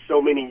State for so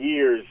many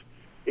years,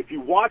 if you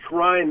watch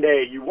Ryan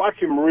Day, you watch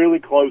him really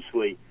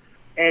closely,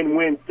 and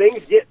when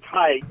things get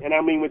tight, and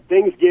I mean when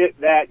things get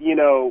that,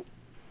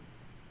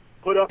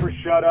 put up or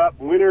shut up,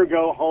 win or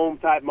go home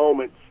type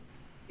moments,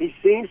 he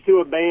seems to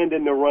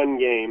abandon the run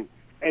game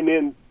and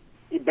then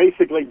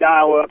basically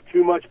dial up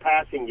too much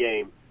passing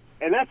game.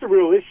 And that's a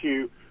real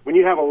issue when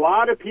you have a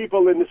lot of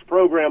people in this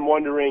program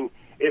wondering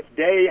if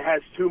Day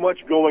has too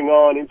much going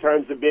on in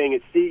terms of being a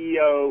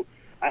CEO,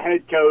 a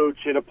head coach,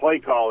 and a play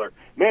caller.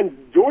 Man,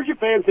 Georgia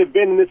fans have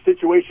been in this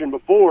situation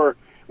before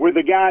where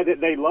the guy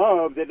that they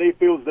love, that they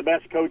feel is the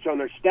best coach on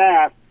their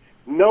staff,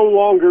 no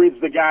longer is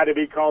the guy to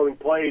be calling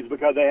plays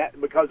because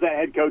that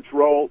head coach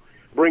role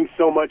brings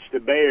so much to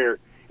bear.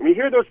 And you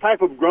hear those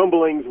type of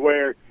grumblings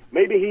where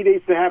maybe he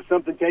needs to have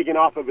something taken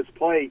off of his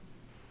plate.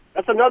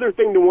 That's another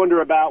thing to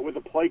wonder about with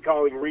the play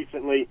calling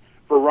recently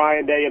for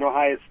Ryan Day and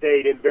Ohio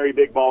State in very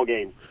big ball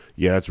games.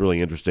 Yeah, that's really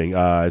interesting.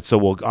 So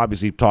we'll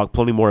obviously talk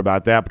plenty more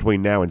about that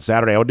between now and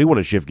Saturday. I do want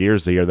to shift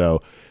gears here,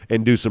 though,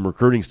 and do some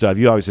recruiting stuff.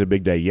 You obviously had a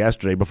big day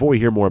yesterday. Before we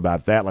hear more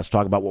about that, let's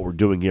talk about what we're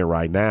doing here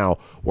right now.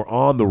 We're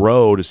on the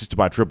road, assisted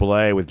by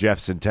AAA with Jeff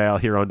Sentell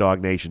here on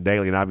Dog Nation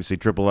Daily. And obviously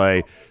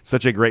AAA,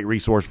 such a great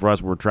resource for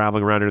us when we're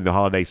traveling around during the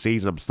holiday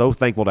season. I'm so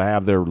thankful to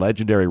have their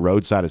legendary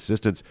roadside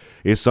assistance.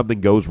 If something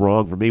goes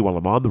wrong for me while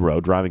I'm on the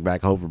road, driving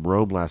back home from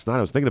Rome last night,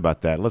 I was thinking about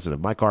that. Listen, if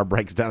my car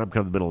breaks down, I'm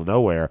kind of in the middle of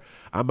nowhere.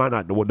 I might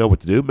not know what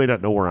to do, may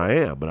not know where I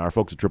am. But our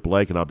folks at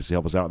AAA can obviously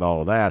help us out with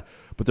all of that.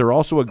 But they're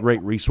also a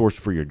great resource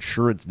for your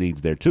insurance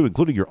needs there, too,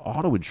 including your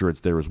auto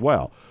insurance there as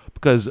well.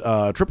 Because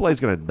AAA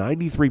has got a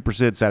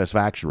 93%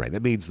 satisfaction rate.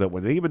 That means that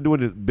when they've been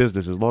doing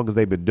business as long as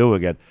they've been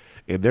doing it,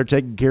 and they're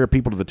taking care of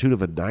people to the tune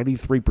of a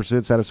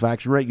 93%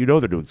 satisfaction rate, you know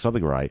they're doing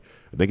something right.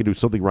 And they can do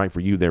something right for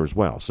you there as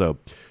well. So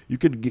you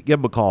can give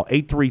them a call,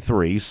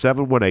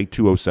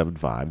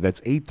 833-718-2075.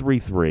 That's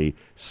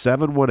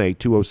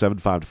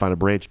 833-718-2075 to find a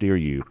branch near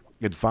you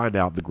and find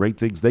out the great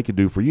things they can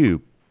do for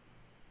you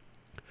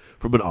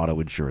from an auto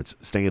insurance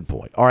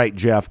standpoint. All right,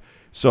 Jeff,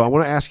 so I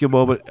want to ask you a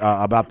moment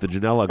about the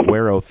Janelle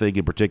Aguero thing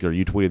in particular.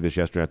 You tweeted this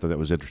yesterday. I thought that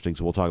was interesting,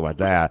 so we'll talk about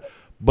that.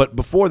 But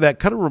before that,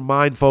 kind of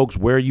remind folks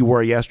where you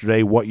were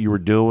yesterday, what you were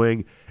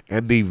doing,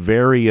 and the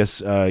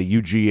various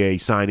UGA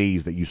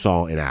signees that you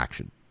saw in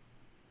action.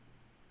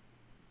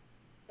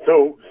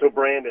 So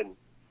Brandon,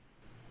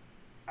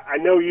 I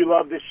know you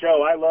love this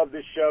show. I love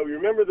this show. You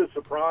remember The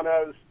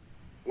Sopranos?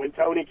 When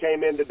Tony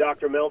came into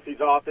Dr. Melfi's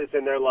office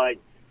and they're like,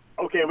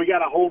 okay, we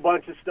got a whole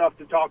bunch of stuff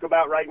to talk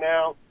about right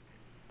now.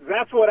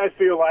 That's what I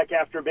feel like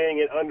after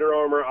being at Under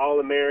Armour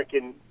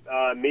All-American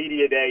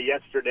Media Day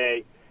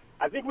yesterday.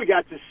 I think we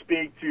got to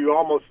speak to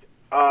almost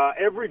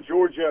every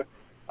Georgia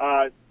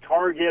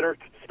target or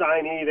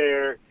signee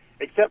there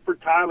except for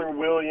Tyler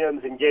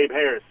Williams and Gabe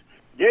Harris.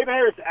 Gabe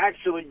Harris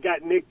actually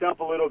got nicked up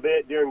a little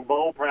bit during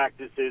bowl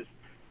practices,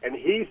 and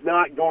he's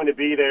not going to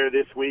be there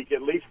this week,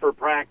 at least for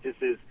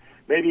practices.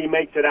 Maybe he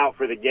makes it out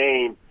for the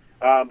game.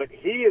 But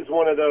he is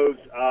one of those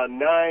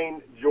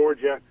 9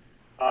 Georgia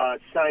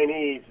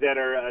signees that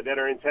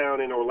are in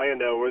town in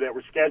Orlando or that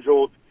were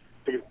scheduled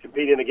to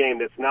compete in the game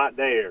that's not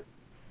there.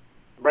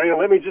 Brandon,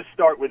 let me just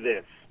start with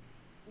this.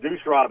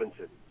 Deuce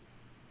Robinson.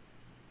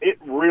 It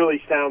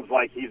really sounds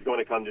like he's going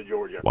to come to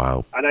Georgia.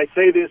 Wow. And I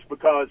say this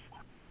because,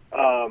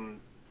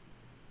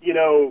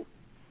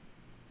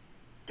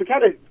 to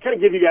kind of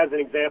give you guys an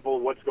example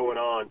of what's going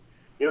on.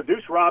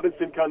 Deuce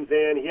Robinson comes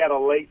in. He had a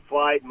late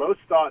flight. Most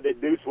thought that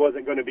Deuce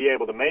wasn't going to be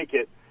able to make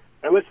it.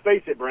 And let's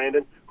face it,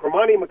 Brandon,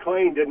 Cormani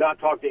McClain did not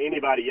talk to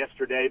anybody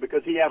yesterday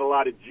because he had a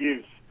lot of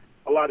juice,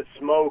 a lot of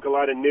smoke, a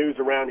lot of news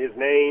around his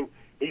name.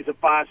 He's a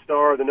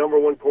 5-star, the number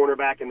 1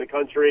 cornerback in the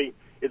country.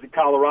 Is it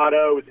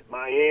Colorado? Is it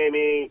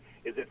Miami?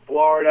 Is it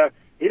Florida?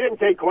 He didn't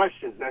take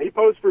questions. Now, he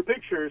posed for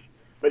pictures,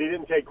 but he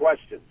didn't take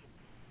questions.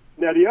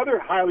 Now, the other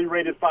highly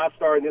rated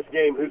 5-star in this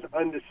game who's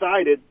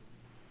undecided,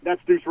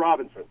 that's Deuce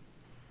Robinson.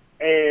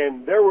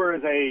 And there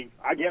was the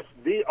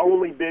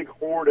only big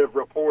horde of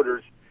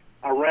reporters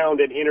around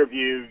an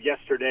interview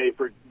yesterday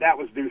that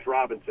was Deuce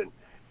Robinson.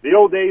 The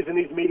old days in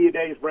these media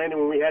days, Brandon,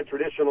 when we had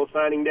traditional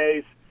signing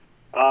days,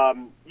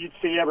 you'd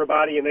see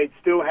everybody and they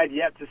still had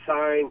yet to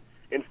sign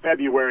in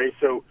February.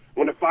 So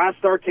when a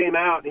 5-star came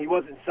out and he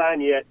wasn't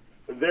signed yet,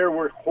 there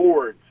were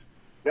hordes.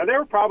 Now, there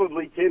were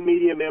probably 10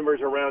 media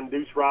members around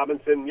Deuce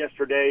Robinson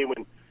yesterday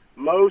when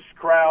most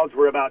crowds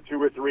were about 2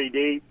 or 3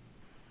 deep.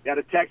 You had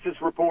a Texas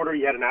reporter,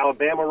 you had an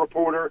Alabama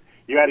reporter,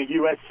 you had a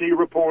USC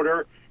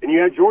reporter, and you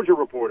had Georgia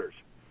reporters.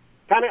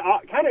 Kind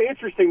of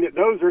interesting that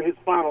those are his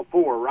Final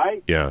Four,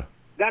 right? Yeah.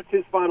 That's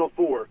his Final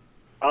Four.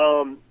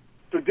 So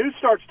Deuce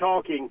starts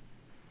talking,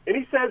 and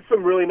he says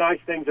some really nice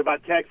things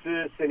about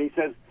Texas, and he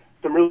says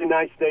some really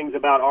nice things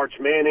about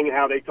Arch Manning and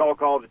how they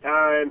talk all the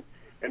time,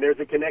 and there's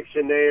a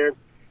connection there.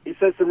 He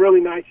says some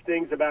really nice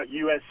things about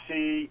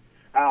USC,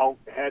 how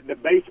the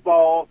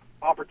baseball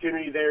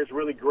opportunity there is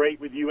really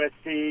great with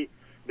USC,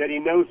 that he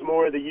knows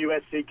more of the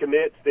USC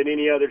commits than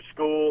any other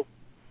school.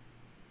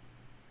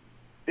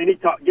 Then he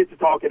gets to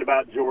talking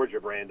about Georgia,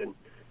 Brandon.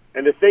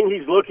 And the thing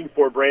he's looking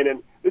for,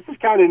 Brandon, this is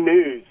kind of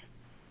news.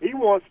 He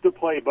wants to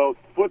play both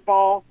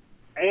football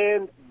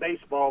and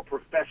baseball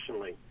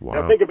professionally.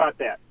 Wow. Now think about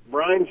that.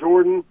 Brian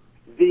Jordan,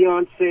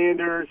 Deion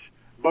Sanders,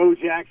 Bo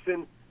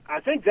Jackson. I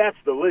think that's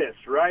the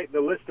list, right?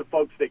 The list of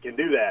folks that can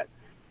do that.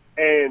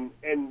 And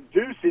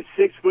Deuce is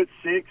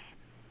 6'6",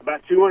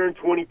 about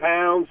 220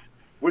 pounds,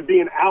 would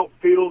be an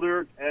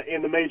outfielder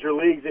in the major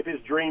leagues if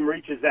his dream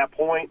reaches that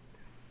point.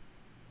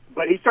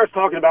 But he starts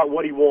talking about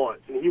what he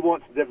wants, and he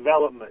wants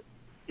development.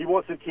 He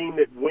wants a team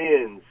that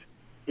wins.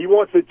 He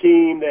wants a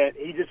team that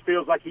he just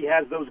feels like he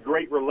has those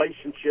great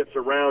relationships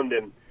around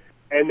him,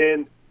 and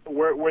then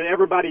where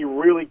everybody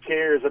really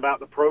cares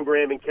about the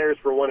program and cares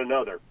for one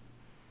another.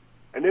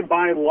 And then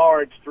by and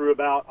large, through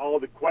about all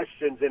the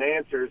questions and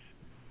answers,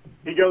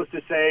 he goes to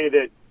say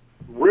that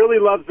really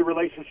loves the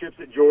relationships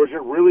at Georgia,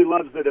 really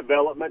loves the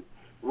development,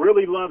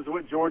 really loves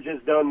what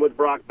Georgia's done with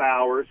Brock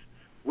Bowers,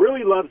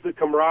 really loves the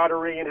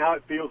camaraderie and how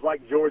it feels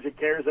like Georgia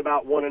cares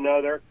about one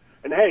another.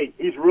 And, hey,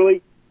 he's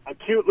really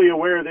acutely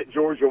aware that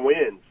Georgia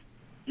wins.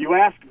 You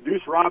ask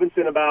Deuce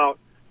Robinson about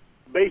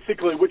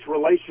basically which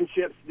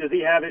relationships does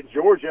he have at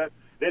Georgia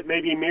that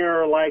maybe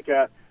mirror like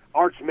a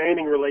Arch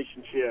Manning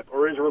relationship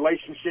or his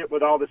relationship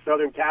with all the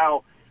Southern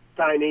Cal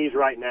signees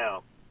right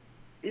now.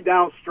 He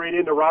dials straight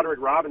into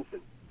Roderick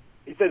Robinson.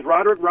 He says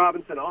Roderick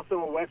Robinson, also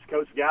a West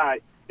Coast guy,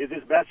 is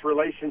his best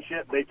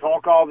relationship. They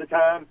talk all the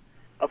time.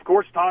 Of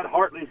course, Todd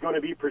Hartley's going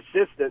to be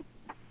persistent.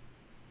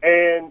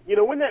 And, you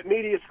know, when that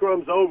media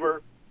scrum's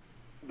over,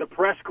 the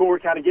press corps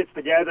kind of gets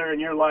together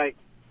and you're like,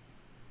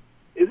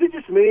 is it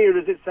just me or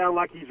does it sound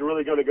like he's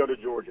really going to go to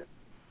Georgia?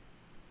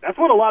 That's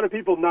what a lot of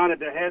people nodded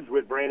their heads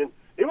with, Brandon.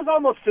 It was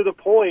almost to the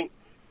point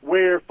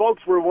where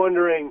folks were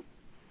wondering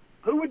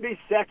who would be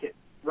second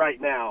right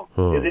now.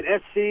 Is it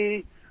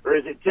SC or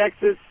is it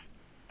Texas?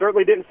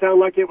 Certainly didn't sound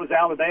like it was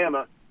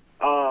Alabama.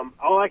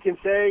 All I can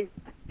say,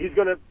 he's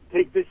going to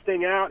take this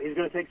thing out. He's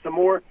going to take some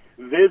more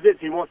visits.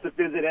 He wants to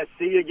visit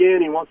SC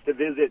again. He wants to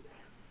visit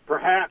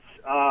perhaps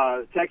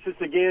Texas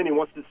again. He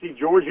wants to see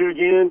Georgia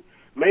again.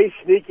 May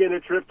sneak in a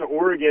trip to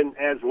Oregon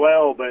as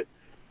well. But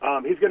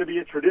he's going to be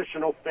a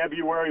traditional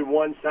February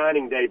 1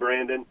 signing day,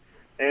 Brandon.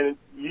 And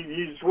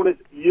you just want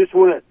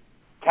to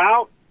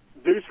tout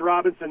Deuce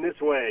Robinson this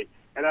way.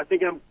 And I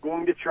think I'm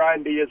going to try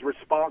and be as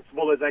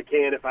responsible as I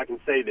can if I can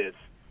say this.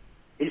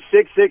 He's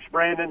 6'6",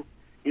 Brandon.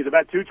 He's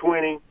about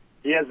 220.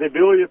 He has the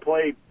ability to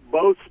play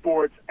both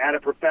sports at a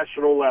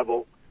professional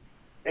level,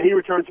 and he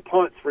returns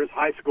punts for his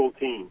high school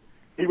team.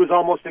 He was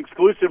almost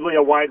exclusively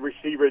a wide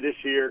receiver this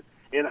year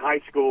in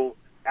high school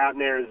out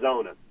in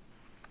Arizona.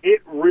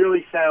 It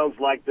really sounds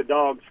like the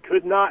Dogs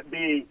could not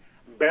be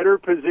better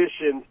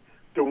positioned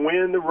to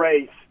win the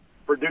race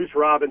for Deuce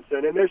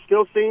Robinson, and there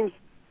still seems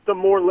some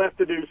more left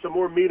to do, some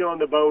more meat on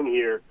the bone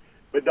here.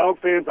 But, Dog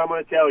fans, I'm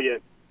going to tell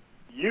you,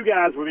 you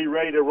guys would be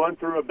ready to run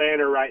through a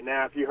banner right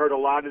now if you heard a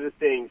lot of the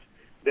things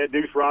that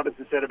Deuce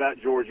Robinson said about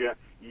Georgia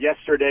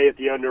yesterday at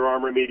the Under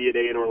Armour Media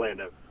Day in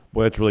Orlando.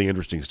 Well, that's really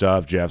interesting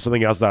stuff, Jeff.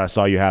 Something else that I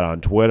saw you had on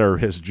Twitter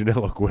is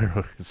Janelle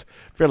Aguero. It's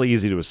fairly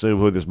easy to assume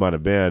who this might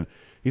have been.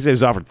 He said he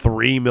was offered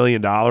 $3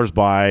 million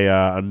by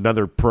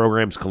another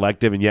program's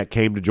collective and yet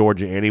came to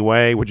Georgia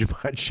anyway. Would you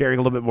mind sharing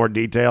a little bit more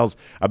details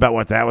about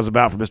what that was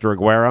about for Mr.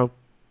 Aguero?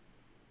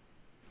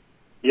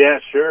 Yeah,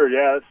 sure.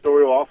 Yeah, that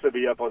story will also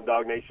be up on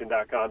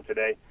DogNation.com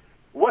today.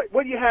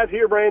 What you have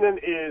here, Brandon,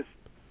 is,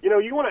 you know,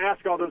 you want to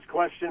ask all those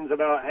questions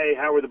about, hey,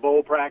 how were the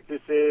bowl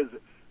practices?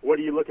 What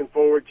are you looking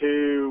forward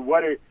to?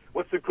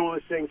 What's the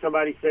coolest thing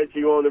somebody said to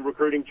you on the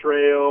recruiting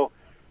trail?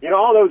 You know,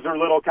 all those are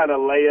little kind of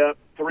layup,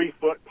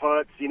 3-foot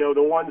putts, you know,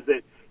 the ones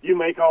that you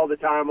make all the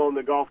time on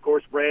the golf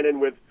course, Brandon,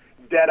 with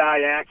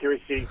dead-eye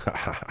accuracy.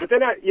 But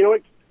then,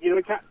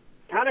 it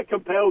kind of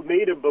compelled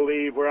me to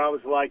believe where I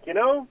was like, you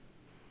know,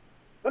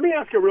 let me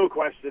ask a real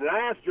question. And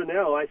I asked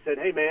Janelle, I said,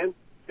 hey, man,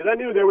 because I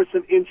knew there was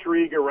some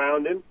intrigue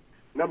around him.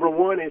 Number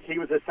one is he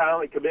was a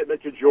silent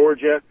commitment to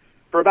Georgia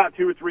for about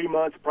 2 or 3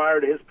 months prior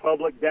to his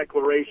public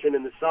declaration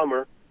in the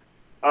summer.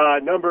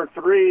 Number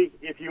two,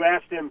 if you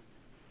asked him,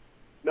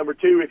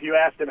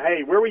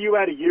 hey, where were you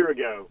at a year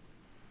ago?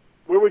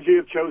 Where would you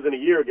have chosen a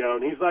year ago?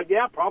 And he's like,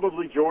 yeah,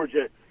 probably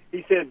Georgia.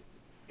 He said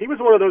he was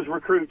one of those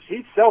recruits.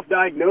 He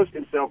self-diagnosed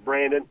himself,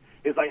 Brandon.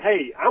 He's like,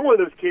 hey, I'm one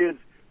of those kids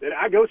that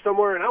I go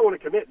somewhere and I want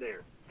to commit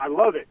there. I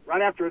love it.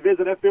 Right after a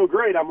visit, I feel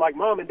great. I'm like,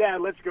 Mom and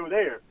Dad, let's go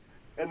there.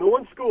 And the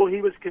one school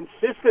he was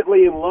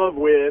consistently in love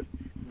with,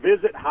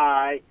 Visit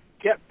High,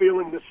 kept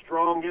feeling the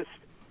strongest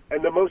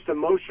and the most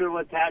emotional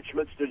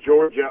attachments to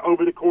Georgia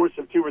over the course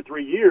of 2 or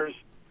 3 years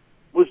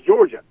was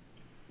Georgia.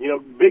 You know,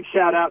 big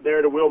shout out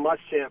there to Will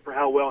Muschamp for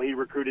how well he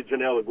recruited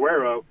Janelle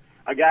Aguero,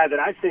 a guy that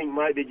I think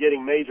might be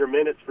getting major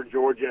minutes for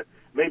Georgia,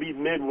 maybe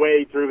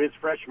midway through his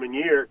freshman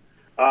year,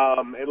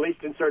 at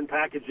least in certain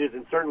packages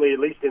and certainly at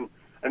least in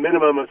a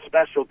minimum of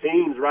special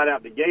teams right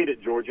out the gate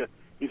at Georgia.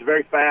 He's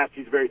very fast.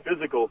 He's very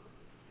physical.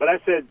 But I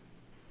said,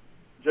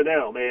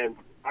 Janelle, man,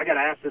 I got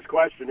to ask this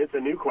question. It's a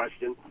new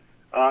question.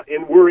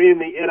 And we're in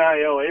the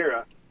NIL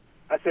era.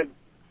 I said,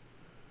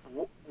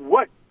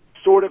 what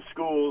sort of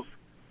schools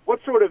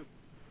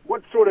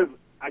what sort of,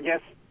 I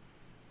guess,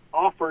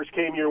 offers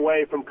came your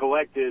way from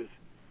collectives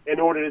in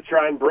order to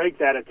try and break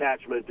that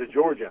attachment to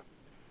Georgia?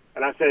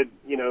 And I said,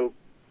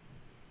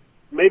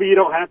 maybe you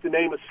don't have to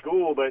name a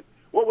school, but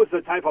what was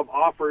the type of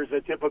offers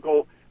a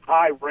typical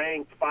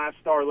high-ranked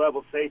 5-star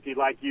level safety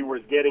like you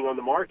was getting on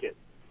the market?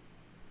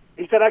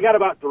 He said, I got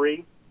about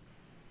 3.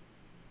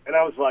 And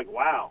I was like,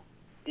 wow.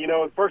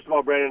 First of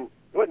all, Brandon,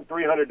 it wasn't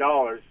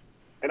 $300.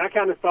 And I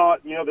kind of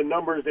thought, the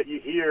numbers that you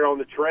hear on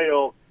the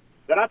trail,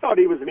 that I thought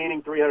he was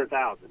meaning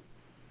 $300,000,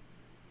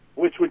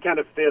 which would kind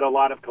of fit a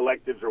lot of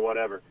collectives or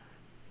whatever.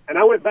 And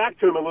I went back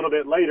to him a little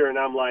bit later, and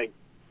I'm like,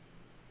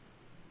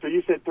 so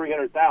you said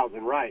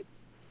 $300,000, right?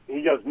 And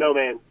he goes, no,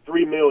 man,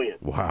 $3 million.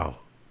 Wow.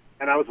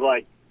 And I was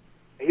like,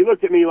 he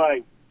looked at me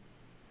like,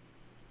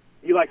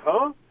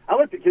 huh?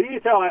 Can you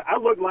tell I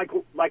looked like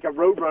a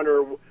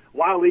Roadrunner,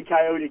 Wile E.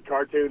 Coyote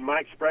cartoon. My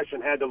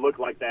expression had to look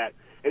like that.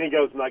 And he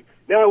goes, now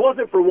it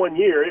wasn't for 1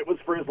 year. It was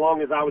for as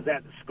long as I was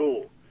at the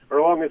school, or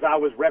as long as I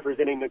was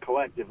representing the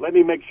collective. Let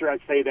me make sure I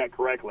say that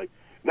correctly.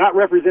 Not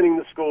representing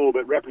the school,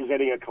 but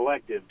representing a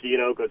collective,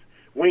 because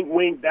wink,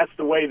 wink, that's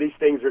the way these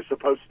things are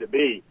supposed to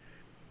be.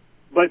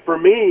 But for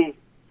me,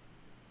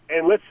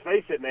 and let's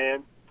face it,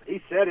 man,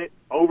 he said it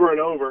over and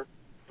over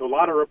to a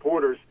lot of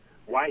reporters,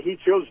 why he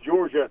chose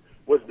Georgia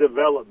was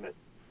development.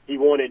 He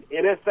wanted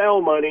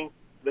NFL money,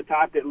 the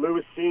type that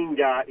Lewis Seen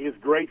got, his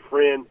great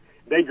friend.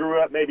 They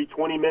grew up maybe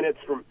 20 minutes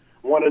from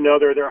one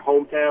another, their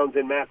hometowns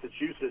in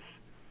Massachusetts.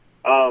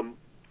 And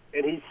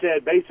he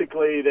said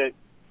basically that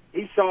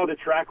he saw the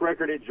track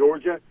record at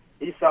Georgia.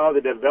 He saw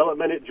the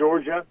development at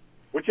Georgia,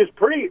 which is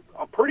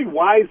a pretty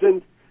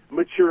wizened,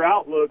 mature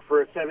outlook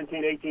for a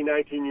 17, 18,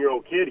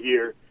 19-year-old kid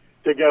here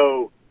to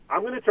go,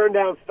 I'm going to turn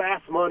down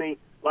fast money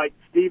like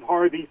Steve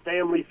Harvey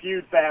Family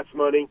Feud fast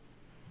money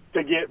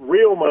to get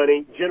real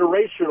money,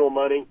 generational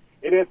money,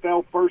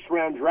 NFL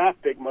first-round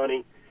draft pick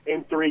money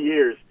in 3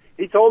 years.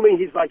 He told me,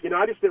 he's like,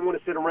 I just didn't want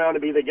to sit around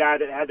and be the guy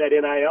that had that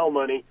NIL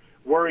money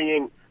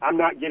worrying I'm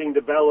not getting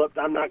developed,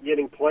 I'm not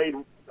getting played,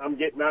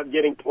 not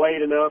getting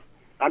played enough,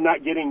 I'm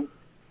not getting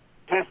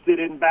tested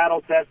and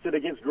battle tested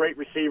against great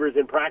receivers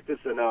in practice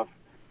enough.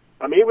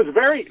 I mean, it was a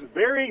very,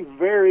 very,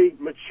 very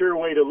mature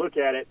way to look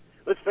at it.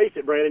 Let's face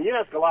it, Brandon, you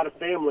ask a lot of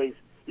families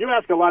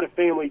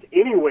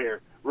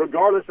anywhere,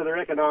 regardless of their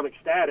economic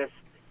status,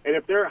 and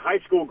if their high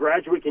school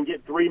graduate can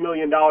get $3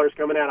 million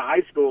coming out of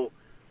high school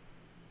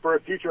for a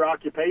future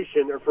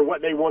occupation or for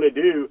what they want to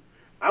do,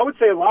 I would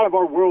say a lot of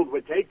our world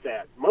would take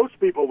that. Most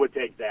people would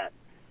take that.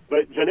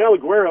 But Johnell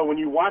Aguero, when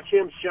you watch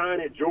him shine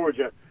at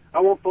Georgia,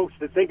 I want folks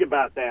to think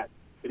about that.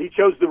 That he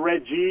chose the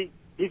Red G,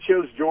 he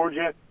chose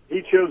Georgia,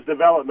 he chose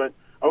development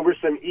over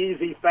some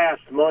easy,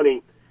 fast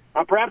money.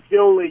 Perhaps the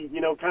only,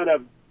 kind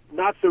of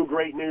not so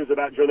great news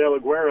about Johnell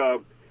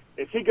Aguero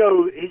is he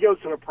goes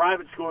to a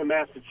private school in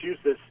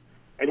Massachusetts,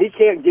 and he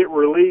can't get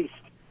released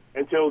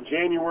until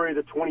January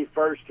the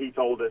 21st, he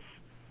told us.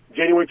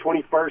 January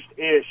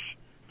 21st-ish.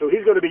 So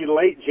he's going to be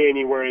late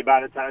January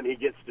by the time he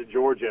gets to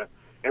Georgia.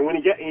 And when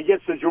he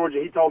gets to Georgia,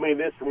 he told me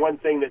this one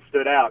thing that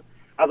stood out.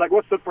 I was like,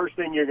 what's the first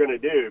thing you're going to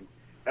do?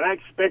 And I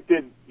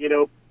expected,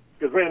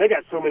 because, man, they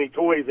got so many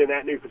toys in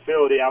that new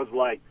facility. I was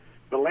like,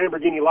 the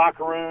Lamborghini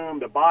locker room,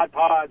 the bod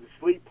pod, the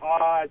sleep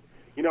pod.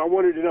 I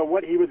wanted to know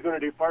what he was going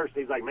to do first.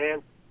 He's like,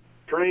 man,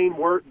 train,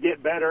 work,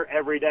 get better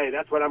every day.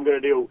 That's what I'm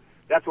going to do.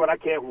 That's what I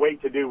can't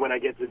wait to do when I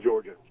get to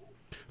Georgia.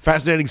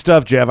 Fascinating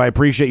stuff, Jeff. I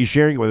appreciate you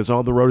sharing it with us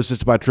on the road,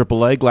 assisted by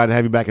AAA. Glad to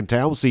have you back in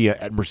town. We'll see you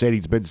at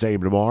Mercedes-Benz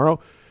Stadium tomorrow.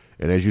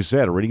 And as you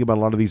said, reading about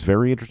a lot of these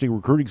very interesting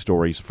recruiting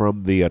stories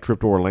from the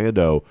trip to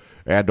Orlando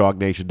at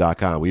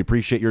DogNation.com. We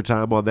appreciate your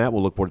time on that.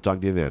 We'll look forward to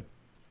talking to you then.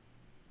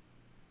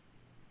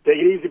 Take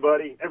it easy,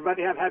 buddy.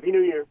 Everybody have Happy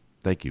New Year.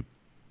 Thank you.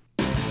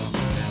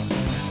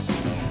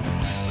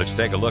 Let's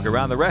take a look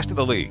around the rest of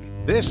the league.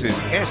 This is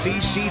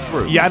SEC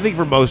Through. Yeah, I think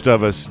for most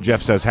of us,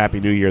 Jeff says Happy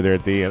New Year there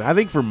at the end. I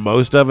think for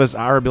most of us,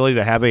 our ability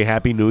to have a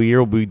Happy New Year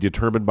will be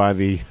determined by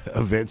the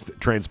events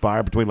that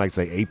transpire between, like,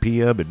 say, 8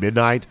 p.m. and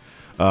midnight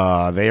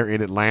there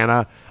in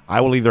Atlanta.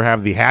 I will either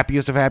have the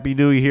happiest of Happy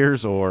New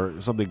Years or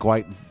something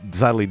quite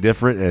decidedly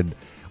different. And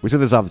we said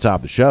this off the top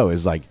of the show,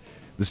 is like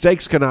the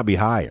stakes cannot be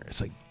higher.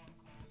 It's like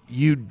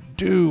you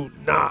do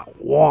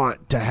not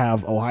want to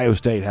have Ohio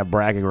State have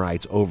bragging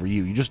rights over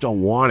you. You just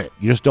don't want it.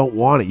 You just don't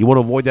want it. You want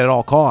to avoid that at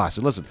all costs.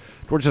 And listen,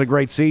 Georgia's had a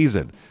great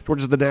season.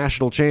 Georgia's the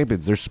national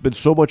champions. There's been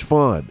so much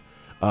fun.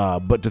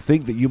 But to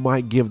think that you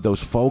might give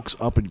those folks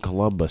up in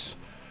Columbus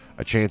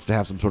a chance to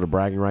have some sort of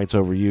bragging rights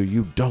over you,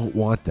 you don't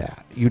want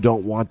that. You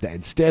don't want that.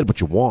 Instead,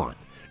 what you want,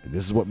 and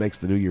this is what makes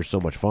the new year so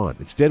much fun,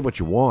 instead what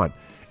you want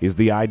is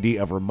the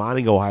idea of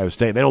reminding Ohio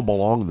State they don't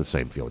belong in the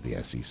same field with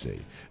the SEC.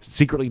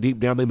 Secretly, deep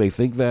down, they may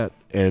think that,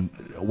 and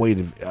a way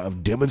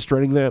of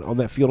demonstrating that on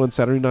that field on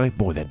Saturday night,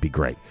 boy, that'd be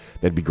great.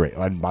 That'd be great.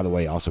 And by the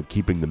way, also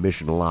keeping the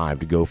mission alive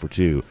to go for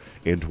 2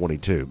 in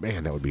 22.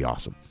 Man, that would be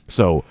awesome.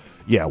 So,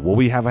 yeah, will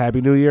we have a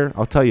Happy New Year?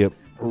 I'll tell you,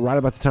 right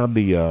about the time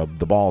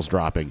the ball's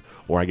dropping,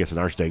 or I guess in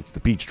our state it's the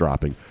peach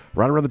dropping,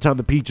 right around the time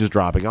the peach is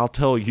dropping, I'll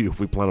tell you if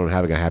we plan on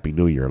having a Happy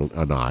New Year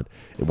or not.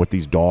 And what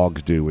these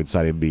dogs do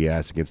inside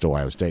MBS against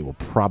Ohio State will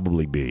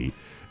probably be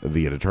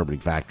the determining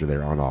factor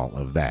there on all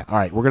of that. All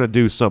right, we're going to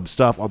do some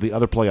stuff on the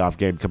other playoff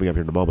game coming up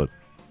here in a moment.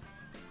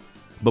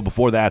 But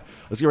before that,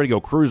 let's get ready to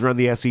go cruise around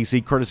the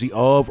SEC courtesy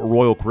of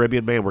Royal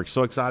Caribbean. Man, we're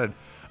so excited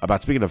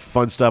about, speaking of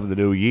fun stuff in the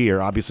new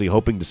year, obviously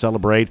hoping to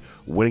celebrate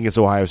winning against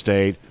Ohio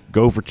State,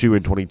 go for 2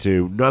 in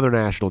 22, another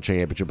national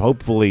championship,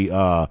 hopefully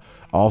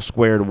all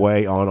squared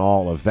away on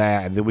all of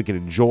that, and then we can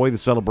enjoy the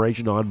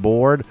celebration on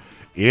board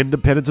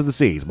Independence of the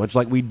Seas, much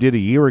like we did a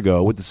year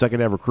ago with the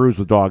second ever cruise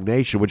with Dog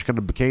Nation, which kind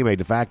of became a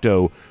de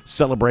facto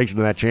celebration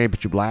of that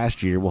championship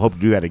last year. We'll hope to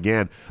do that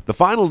again. The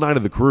final night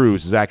of the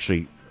cruise is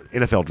actually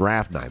NFL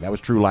draft night. That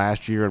was true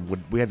last year, and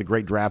when we had the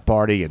great draft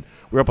party, and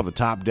we were up on the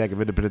top deck of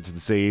Independence of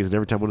the Seas, and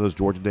every time one of those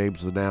Georgia names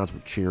was announced,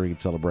 we're cheering and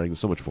celebrating. It was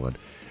so much fun.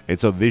 And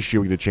so this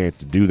year we get a chance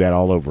to do that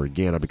all over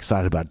again. I'm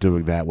excited about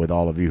doing that with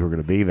all of you who are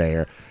going to be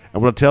there.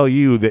 I'm going to tell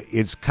you that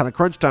it's kind of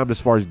crunch time as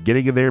far as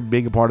getting in there and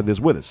being a part of this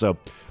with us. So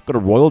go to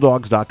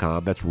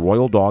royaldogs.com. That's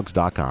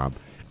royaldogs.com.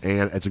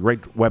 And it's a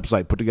great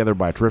website put together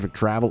by a terrific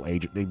travel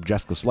agent named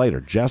Jessica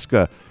Slater.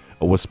 Jessica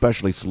was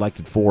specially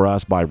selected for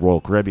us by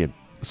Royal Caribbean.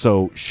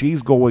 So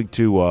she's going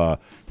to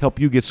help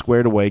you get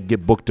squared away,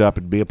 get booked up,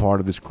 and be a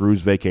part of this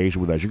cruise vacation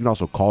with us. You can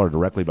also call her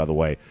directly, by the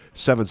way,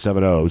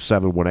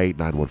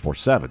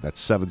 770-718-9147. That's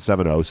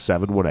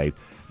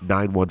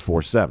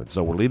 770-718-9147.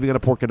 So we're leaving out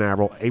of Port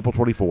Canaveral April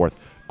 24th,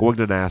 going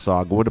to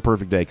Nassau, going to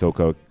Perfect Day,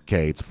 Coco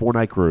Cay. It's a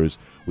 4-night cruise.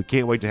 We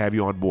can't wait to have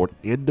you on board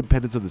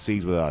Independence of the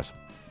Seas with us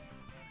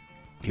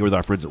here with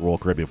our friends at Royal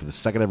Caribbean for the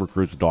second ever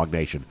cruise with Dog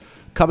Nation,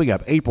 coming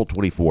up April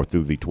 24th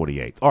through the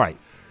 28th. All right.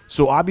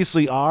 So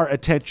obviously our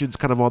attention's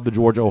kind of on the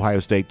Georgia-Ohio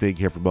State thing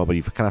here for a moment.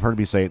 You've kind of heard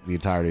me say it the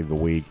entirety of the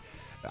week.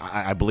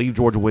 I believe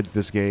Georgia wins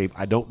this game.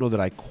 I don't know that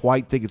I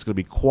quite think it's going to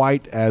be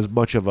quite as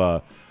much of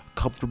a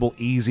comfortable,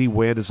 easy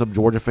win as some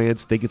Georgia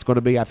fans think it's going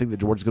to be. I think that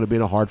Georgia's going to be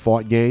in a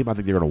hard-fought game. I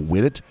think they're going to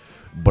win it,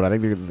 but I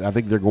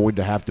think they're going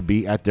to have to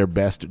be at their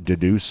best to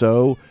do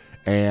so.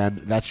 And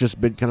that's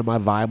just been kind of my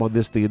vibe on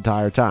this the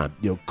entire time.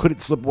 You know, could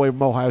it slip away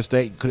from Ohio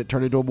State? Could it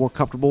turn into a more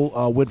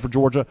comfortable win for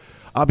Georgia?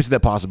 Obviously,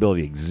 that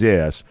possibility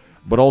exists.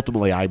 But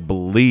ultimately, I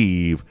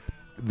believe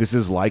this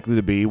is likely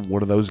to be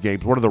one of those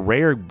games, one of the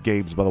rare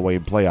games, by the way,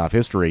 in playoff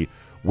history,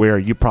 where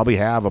you probably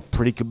have a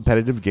pretty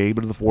competitive game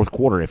into the fourth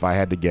quarter, if I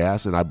had to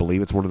guess. And I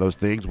believe it's one of those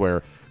things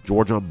where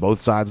Georgia on both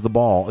sides of the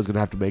ball is going to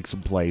have to make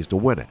some plays to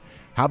win it.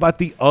 How about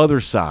the other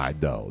side,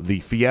 though,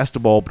 the Fiesta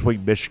Bowl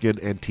between Michigan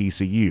and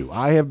TCU?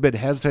 I have been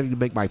hesitating to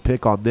make my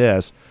pick on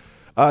this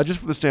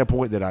just from the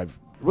standpoint that I've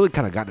really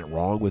kind of gotten it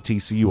wrong with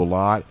TCU a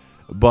lot.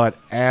 But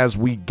as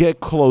we get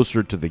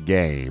closer to the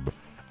game,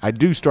 I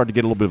do start to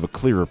get a little bit of a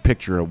clearer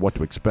picture of what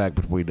to expect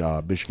between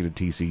Michigan and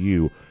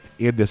TCU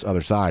in this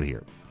other side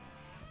here.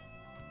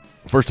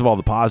 First of all,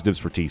 the positives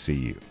for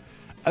TCU.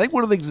 I think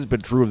one of the things that's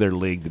been true of their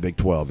league, the Big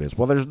 12, is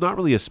while there's not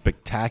really a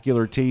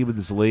spectacular team in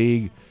this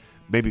league,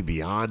 maybe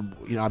beyond,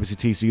 obviously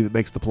TCU that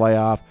makes the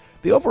playoff,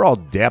 the overall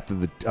depth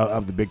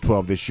of the Big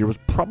 12 this year was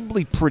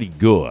probably pretty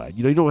good.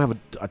 You don't have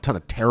a ton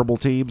of terrible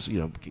teams.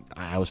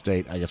 Iowa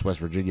State, I guess West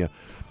Virginia,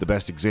 the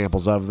best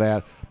examples of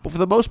that. But for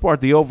the most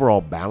part, the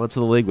overall balance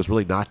of the league was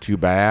really not too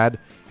bad.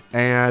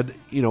 And,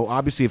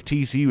 obviously if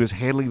TCU is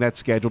handling that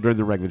schedule during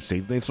the regular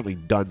season, they've certainly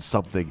done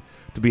something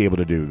to be able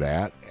to do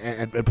that.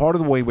 And part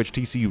of the way in which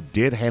TCU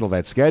did handle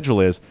that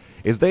schedule is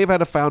they've had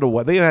to find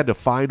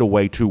a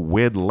way to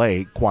win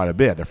late quite a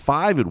bit. They're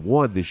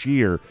 5-1 this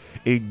year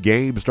in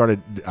games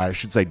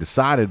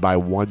decided by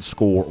one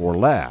score or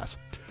less.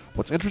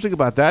 What's interesting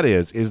about that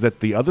is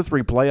that the other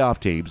three playoff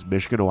teams,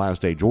 Michigan, Ohio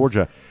State,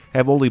 Georgia,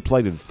 have only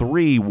played in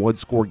 3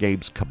 one-score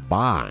games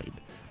combined.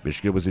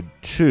 Michigan was in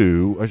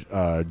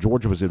 2.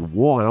 Georgia was in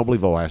 1. I don't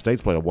believe Ohio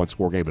State's played a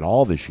one-score game at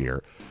all this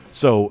year.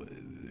 So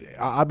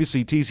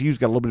obviously TCU's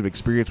got a little bit of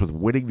experience with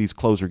winning these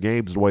closer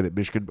games in a way that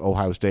Michigan,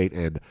 Ohio State,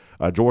 and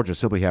Georgia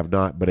simply have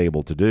not been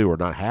able to do or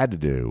not had to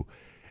do.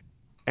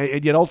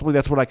 And yet ultimately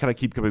that's what I kind of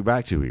keep coming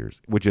back to here,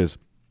 which is,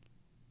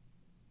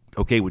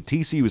 okay, when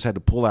TCU has had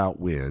to pull out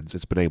wins,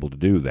 it's been able to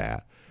do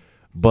that.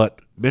 But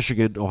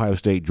Michigan, Ohio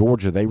State,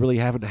 Georgia, they really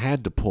haven't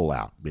had to pull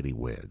out many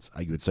wins.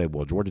 You would say,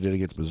 well, Georgia did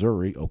against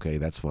Missouri. Okay,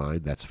 that's fine.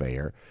 That's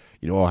fair.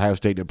 Ohio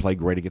State didn't play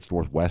great against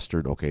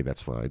Northwestern. Okay,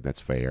 that's fine. That's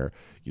fair.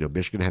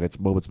 Michigan had its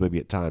moments maybe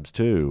at times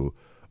too.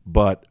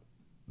 But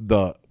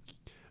the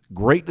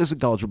greatness in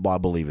college football, I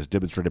believe, is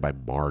demonstrated by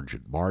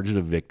margin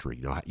of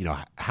victory.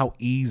 How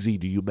easy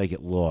do you make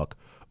it look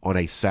on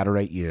a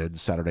Saturday in,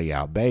 Saturday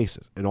out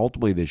basis? And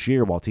ultimately this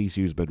year, while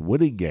TCU's been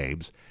winning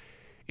games,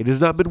 it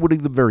has not been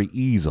winning them very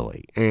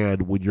easily.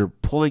 And when you're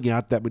pulling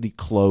out that many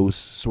close,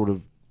 sort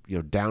of,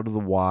 down to the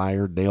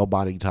wire,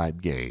 nail-biting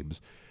type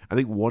games, I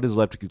think one is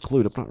left to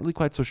conclude. I'm not really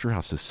quite so sure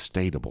how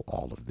sustainable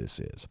all of this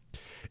is.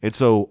 And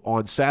so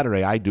on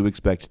Saturday, I do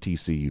expect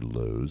TCU to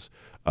lose,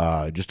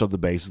 just on the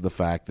basis of the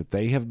fact that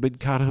they have been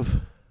kind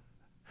of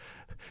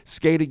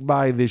skating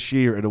by this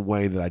year in a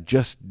way that I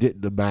just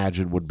didn't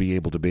imagine would be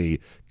able to be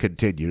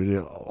continued.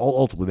 And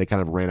ultimately, they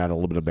kind of ran out of a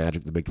little bit of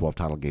magic in the Big 12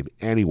 title game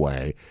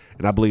anyway,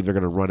 and I believe they're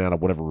going to run out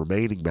of whatever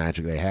remaining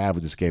magic they have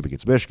in this game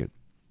against Michigan.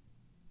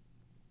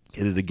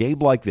 And in a game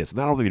like this,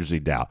 and I don't think there's any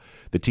doubt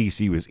that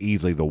TCU is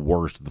easily the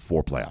worst of the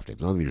 4 playoff teams.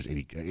 I don't think there's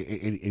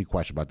any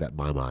question about that in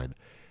my mind.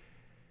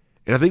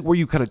 And I think where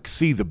you kind of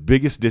see the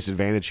biggest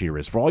disadvantage here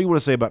is, for all you want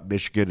to say about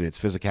Michigan and its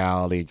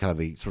physicality and kind of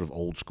the sort of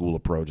old school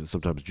approach that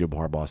sometimes Jim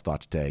Harbaugh's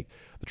thought to take,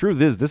 the truth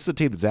is this is a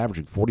team that's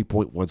averaging 40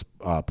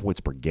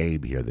 points per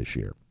game here this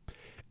year.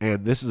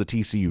 And this is a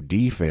TCU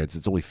defense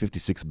that's only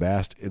 56th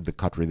best in the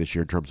country this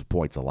year in terms of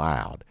points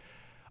allowed.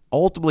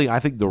 Ultimately, I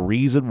think the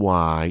reason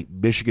why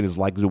Michigan is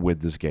likely to win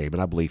this game,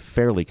 and I believe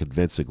fairly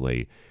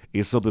convincingly,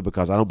 is simply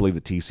because I don't believe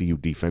that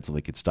TCU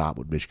defensively can stop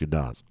what Michigan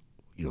does.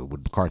 When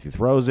McCarthy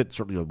throws it,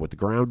 certainly with the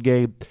ground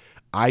game,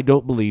 I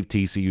don't believe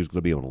TCU is going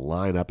to be able to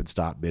line up and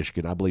stop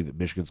Michigan. I believe that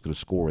Michigan's going to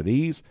score with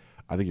ease.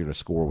 I think they're going to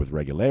score with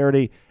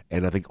regularity,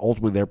 and I think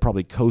ultimately they're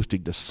probably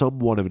coasting to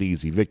somewhat of an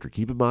easy victory.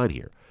 Keep in mind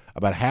here,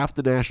 about half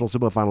the national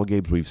semifinal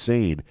games we've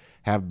seen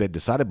have been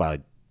decided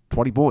by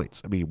 20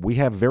 points. I mean, we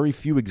have very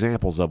few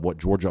examples of what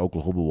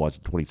Georgia-Oklahoma was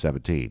in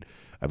 2017.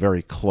 A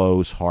very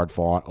close,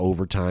 hard-fought,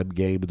 overtime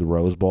game in the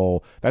Rose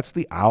Bowl. That's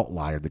the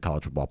outlier in the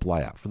college football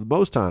playoff. For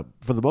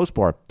the most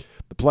part,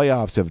 the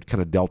playoffs have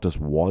kind of dealt us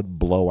one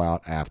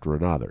blowout after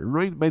another. It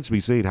remains to be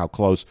seen how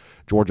close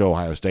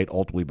Georgia-Ohio State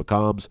ultimately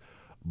becomes.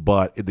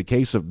 But in the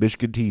case of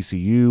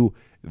Michigan-TCU,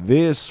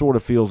 this sort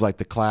of feels like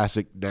the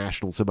classic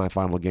national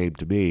semifinal game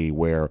to me,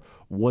 where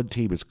one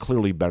team is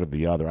clearly better than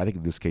the other. I think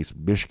in this case,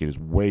 Michigan is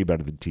way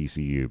better than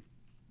TCU.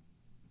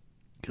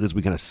 And as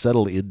we kind of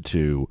settle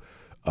into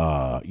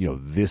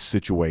this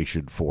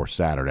situation for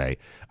Saturday,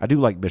 I do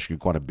like Michigan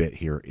quite a bit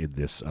here in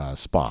this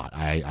spot.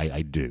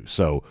 I do.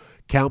 So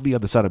count me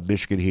on the side of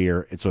Michigan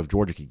here. And so if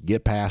Georgia can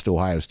get past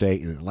Ohio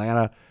State and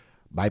Atlanta,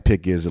 my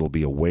pick is it'll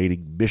be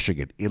awaiting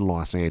Michigan in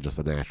Los Angeles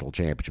for the national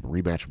championship. A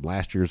rematch from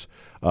last year's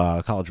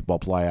college football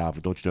playoff.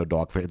 And don't you know,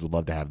 Dog fans would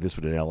love to have this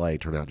one in L.A.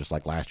 turn out just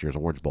like last year's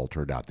Orange Bowl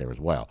turned out there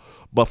as well.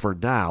 But for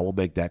now, we'll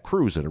make that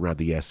cruising around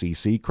the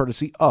SEC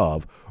courtesy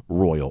of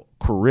Royal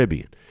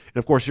Caribbean. And,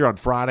 of course, here on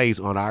Fridays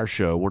on our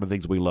show, one of the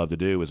things we love to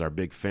do is our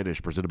Big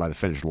Finish presented by the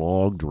Finish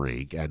Long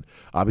Drink. And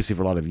obviously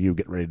for a lot of you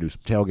getting ready to do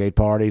some tailgate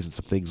parties and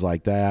some things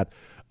like that,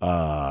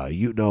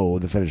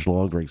 the Finish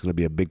Long Drink is going to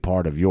be a big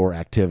part of your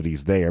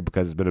activities there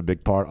because it's been a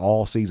big part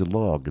all season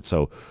long. And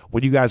so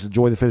when you guys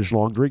enjoy the Finish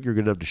Long Drink, you're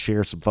going to have to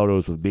share some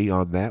photos with me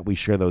on that. We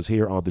share those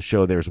here on the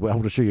show there as well. I'm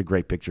going to show you a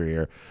great picture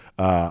here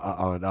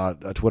on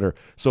Twitter.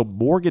 So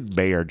Morgan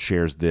Baird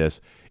shares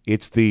this.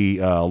 It's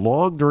the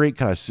long drink,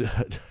 kind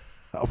of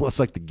almost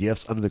like the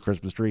gifts under the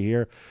Christmas tree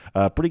here.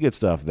 Pretty good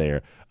stuff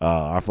there.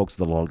 Our folks at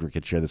the Long Drink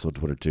can share this on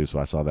Twitter too, so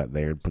I saw that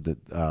there and put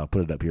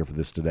it up here for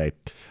this today.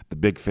 The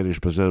Big Finish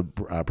presented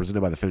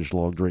by the Finish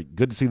Long Drink.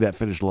 Good to see that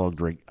Finish Long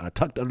Drink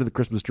tucked under the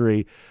Christmas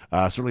tree.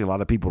 Certainly a lot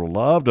of people would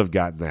love to have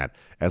gotten that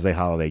as a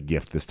holiday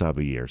gift this time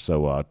of year.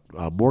 So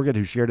Morgan,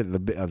 who shared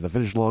it, the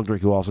Finish Long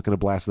Drink, who also kind of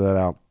blasted that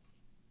out.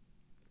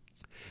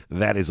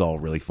 That is all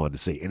really fun to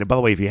see. And by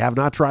the way, if you have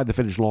not tried the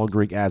Finish Long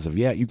Drink as of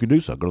yet, you can do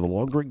so. Go to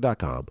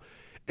thelongdrink.com.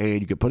 And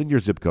you can put in your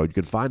zip code. You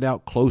can find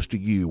out close to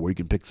you where you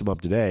can pick some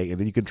up today, and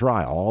then you can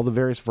try all the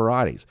various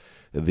varieties.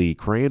 The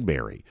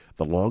cranberry,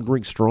 the Long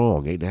Drink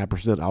Strong,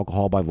 8.5%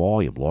 alcohol by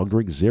volume. Long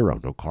Drink Zero,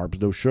 no carbs,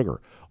 no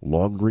sugar.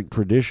 Long Drink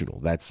Traditional,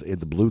 that's in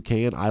the blue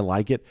can. I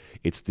like it.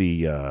 It's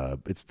the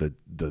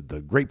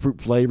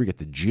grapefruit flavor. You get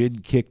the gin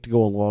kick to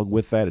go along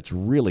with that. It's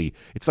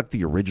like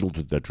the original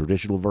to the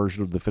traditional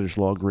version of the Finish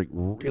Long Drink.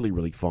 Really,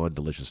 really fun,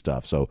 delicious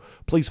stuff. So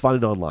please find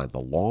it online,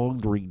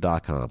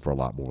 thelongdrink.com, for a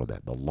lot more of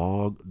that.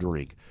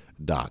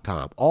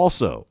 thelongdrink.com.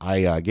 Also,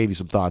 I gave you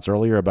some thoughts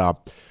earlier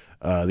about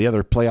the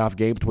other playoff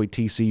game between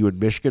TCU and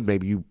Michigan.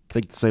 Maybe you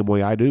think the same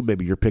way I do.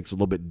 Maybe your pick's a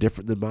little bit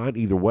different than mine.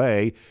 Either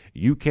way,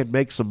 you can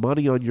make some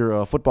money on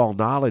your football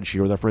knowledge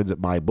here with our friends at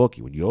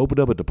MyBookie. When you open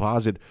up a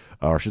deposit,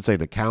 or I should say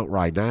an account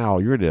right now,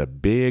 you're in a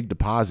big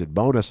deposit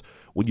bonus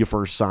when you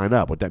first sign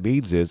up. What that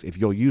means is if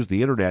you'll use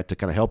the internet to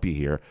kind of help you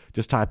here,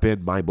 just type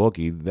in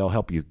MyBookie. They'll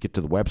help you get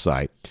to the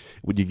website.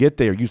 When you get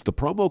there, use the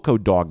promo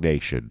code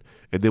DogNation.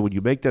 And then when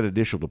you make that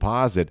initial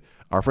deposit,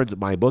 our friends at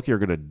MyBookie are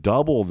going to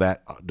double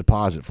that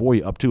deposit for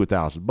you up to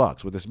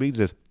 $1,000. What this means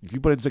is if you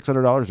put in $600,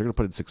 they're going to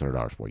put in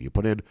 $600 for you. You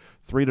put in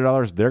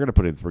 $300, they're going to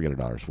put in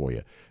 $300 for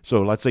you.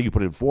 So let's say you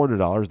put in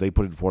 $400, they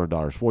put in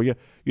 $400 for you.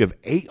 You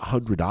have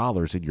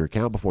 $800 in your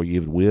account before you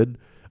even win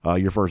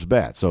your first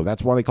bet. So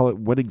that's why they call it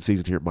winning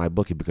season here at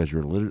MyBookie, because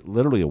you're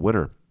literally a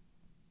winner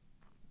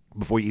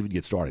before you even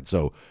get started.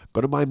 So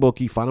go to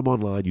MyBookie, find them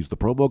online, use the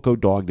promo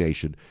code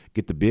DogNation,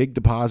 get the big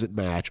deposit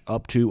match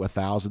up to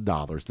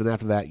 $1,000. Then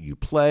after that, you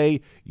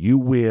play, you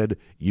win,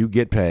 you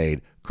get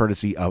paid,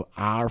 courtesy of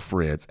our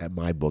friends at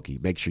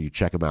MyBookie. Make sure you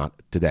check them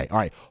out today. All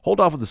right,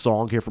 hold off on the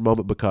song here for a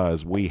moment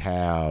because we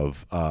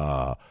have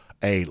a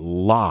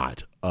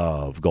lot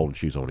of golden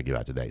shoes I want to give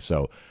out today.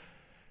 So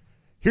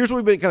here's what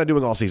we've been kind of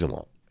doing all season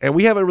long. And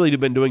we haven't really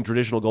been doing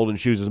traditional golden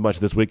shoes as much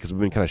this week because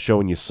we've been kind of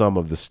showing you some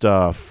of the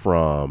stuff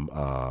from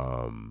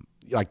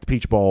like the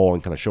Peach Bowl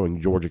and kind of showing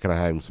Georgia kind of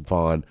having some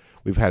fun.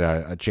 We've had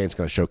a chance to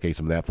kind of showcase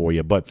some of that for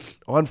you. But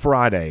on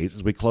Fridays,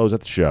 as we close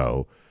at the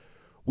show,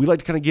 we like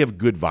to kind of give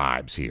good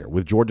vibes here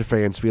with Georgia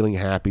fans feeling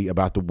happy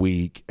about the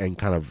week and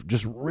kind of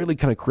just really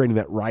kind of creating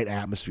that right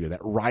atmosphere,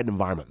 that right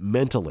environment,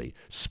 mentally,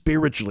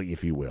 spiritually,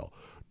 if you will,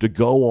 to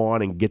go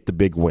on and get the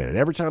big win. And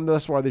every time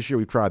thus far this year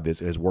we've tried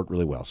this, it has worked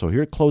really well. So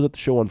here to close out the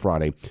show on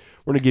Friday,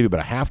 we're going to give you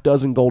about a half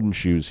dozen golden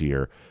shoes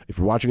here. If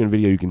you're watching on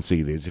video, you can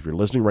see these. If you're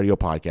listening to radio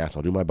podcast,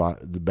 I'll do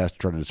the best to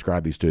try to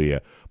describe these to you.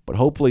 But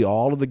hopefully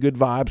all of the good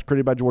vibes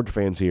created by Georgia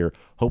fans here,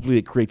 hopefully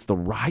it creates the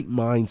right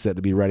mindset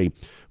to be ready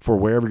for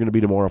wherever you're going to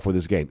be tomorrow for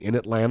this game. In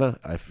Atlanta,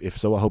 if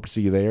so, I hope to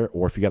see you there.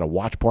 Or if you got a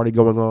watch party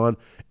going on,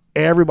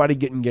 everybody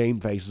getting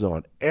game faces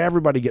on.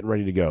 Everybody getting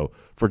ready to go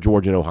for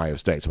Georgia and Ohio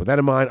State. So with that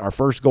in mind, our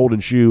first golden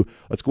shoe,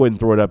 let's go ahead and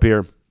throw it up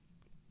here.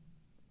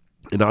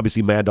 And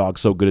obviously Mad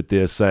Dog's so good at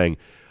this, saying,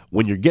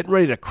 when you're getting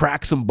ready to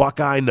crack some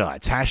Buckeye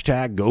nuts,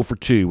 hashtag go for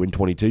 2 in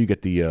 22. You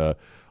get the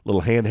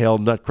little handheld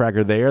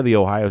nutcracker there, the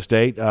Ohio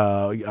State,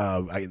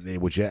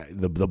 which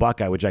the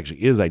Buckeye, which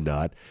actually is a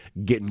nut,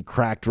 getting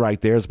cracked right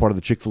there as part of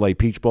the Chick-fil-A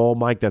Peach Bowl.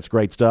 Mike, that's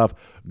great stuff.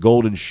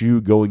 Golden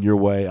shoe going your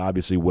way,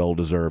 obviously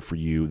well-deserved for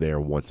you there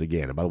once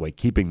again. And by the way,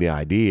 keeping the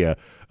idea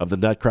of the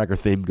nutcracker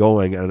theme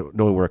going, and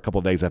knowing we're a couple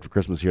of days after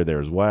Christmas here there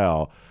as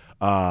well,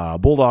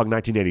 Bulldog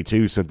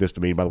 1982 sent this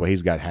to me. By the way,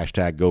 he's got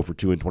hashtag go for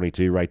 2 in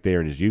 22 right there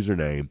in his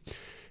username.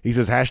 He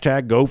says,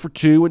 hashtag go for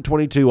 2 in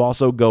 22,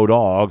 also go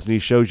Dogs, and he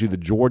shows you the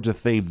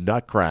Georgia-themed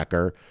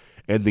nutcracker.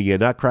 And the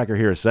nutcracker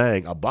here is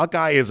saying, a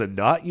Buckeye is a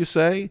nut, you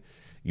say?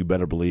 You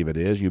better believe it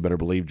is. You better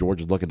believe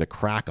Georgia's looking to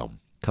crack them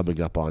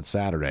coming up on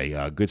Saturday.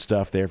 Good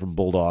stuff there from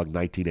Bulldog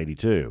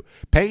 1982.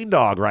 Payne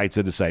Dog writes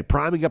in to say,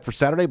 priming up for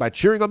Saturday by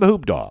cheering on the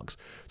Hoop Dogs.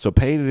 So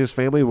Payne and his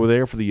family were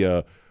there for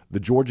the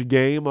Georgia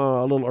game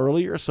a little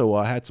earlier, so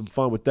I had some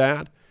fun with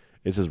that.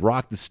 It says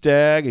rock the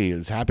stag, and he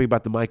is happy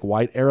about the Mike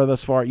White era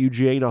thus far at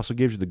UGA, and also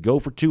gives you the go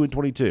for 2 in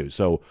 22.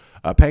 So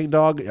Payne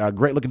Dog,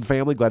 great-looking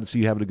family. Glad to see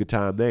you having a good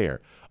time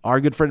there.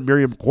 Our good friend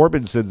Miriam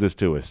Corbin sends this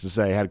to us to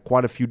say, had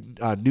quite a few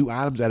new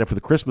items added for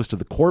the Christmas to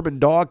the Corbin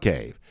Dog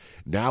Cave.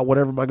 Now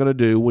whatever am I going to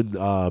do when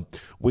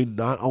we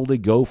not only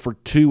go for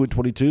 2 in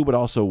 22, but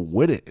also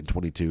win it in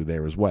 22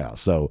 there as well.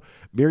 So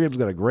Miriam's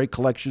got a great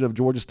collection of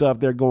Georgia stuff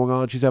there going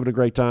on. She's having a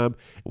great time.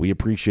 We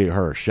appreciate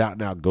her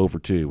shouting out go for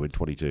 2 in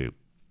 22.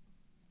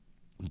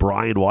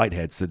 Brian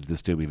Whitehead sends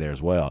this to me there as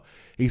well.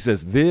 He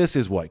says, this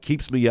is what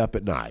keeps me up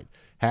at night.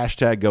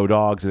 Hashtag go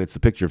Dogs, and it's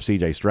the picture of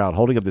C.J. Stroud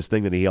holding up this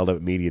thing that he held up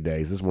at Media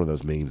Days. This is one of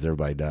those memes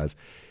everybody does.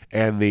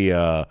 And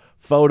the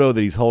photo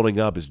that he's holding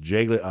up is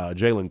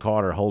Jalen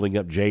Carter holding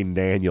up Jaden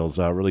Daniels.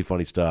 Really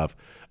funny stuff.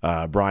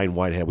 Brian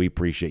Whitehead, we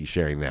appreciate you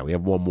sharing that. We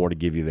have one more to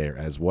give you there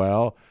as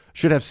well.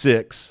 Should have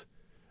 6.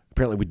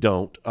 Apparently we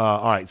don't.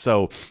 All right,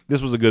 so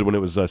this was a good one. It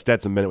was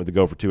Stetson Bennett with the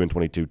Go for 2 in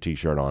 22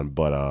 T-shirt on,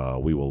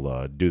 but we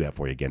will do that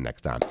for you again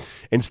next time.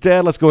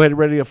 Instead, let's go ahead and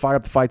ready to fire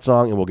up the fight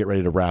song, and we'll get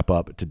ready to wrap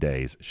up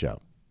today's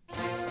show.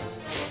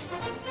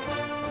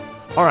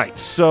 All right,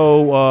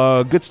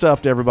 so good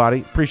stuff to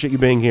everybody. Appreciate you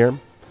being here.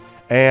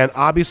 And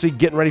obviously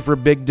getting ready for a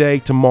big day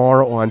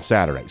tomorrow on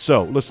Saturday.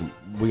 So listen,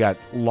 we got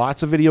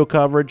lots of video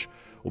coverage.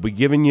 We'll be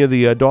giving you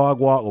the dog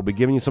walk. We'll be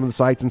giving you some of the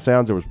sights and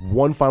sounds. There was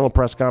one final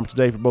press conference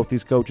today for both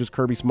these coaches,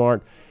 Kirby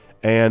Smart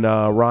and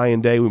Ryan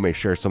Day. We may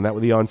share some of that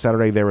with you on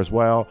Saturday there as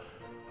well.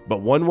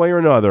 But one way or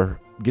another,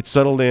 get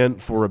settled in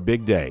for a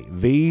big day.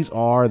 These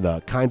are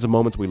the kinds of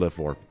moments we live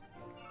for.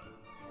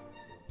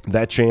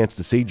 That chance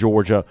to see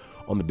Georgia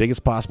on the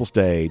biggest possible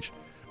stage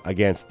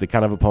against the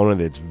kind of opponent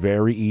that's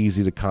very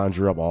easy to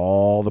conjure up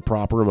all the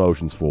proper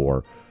emotions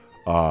for.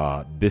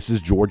 This is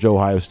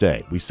Georgia-Ohio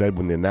State. We said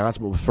when the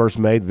announcement was first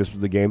made, this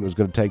was the game that was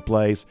going to take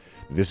place.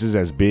 This is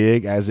as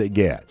big as it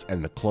gets.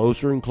 And the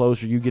closer and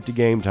closer you get to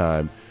game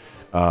time,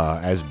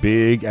 as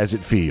big as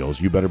it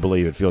feels, you better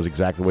believe it feels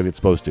exactly the way it's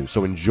supposed to.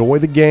 So enjoy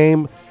the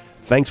game.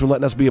 Thanks for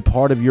letting us be a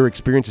part of your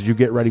experience as you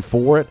get ready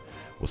for it.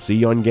 We'll see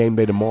you on game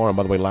day tomorrow. And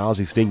by the way,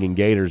 Lousy Stinking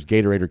Gators,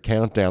 Gatorator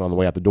countdown on the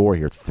way out the door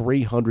here.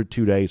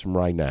 302 days from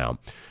right now.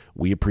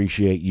 We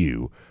appreciate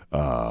you.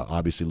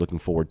 Obviously looking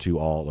forward to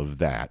all of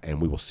that.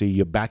 And we will see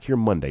you back here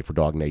Monday for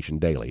Dog Nation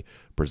Daily,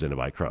 presented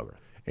by Kroger.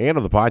 And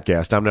on the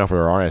podcast, time now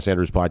for our R.S.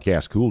 Andrews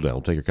podcast cool down.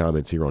 We'll take your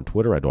comments here on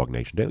Twitter at Dog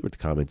Nation Daily with the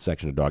comments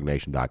section of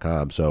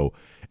dognation.com. So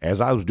as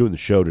I was doing the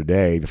show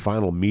today, the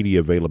final media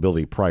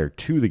availability prior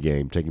to the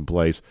game taking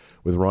place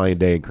with Ryan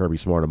Day and Kirby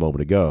Smart a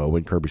moment ago,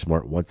 when Kirby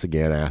Smart once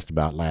again asked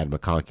about Ladd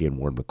McConkey and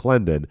Warren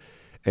McClendon,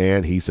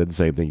 and he said the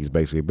same thing he's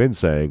basically been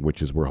saying,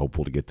 which is we're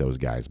hopeful to get those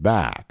guys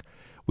back.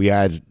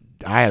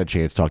 I had a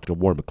chance to talk to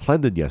Warren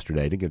McClendon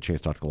yesterday. I didn't get a chance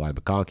to talk to Ladd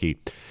McConkey.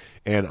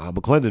 And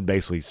McClendon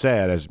basically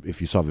said, as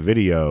if you saw the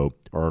video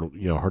or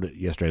heard it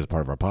yesterday as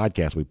part of our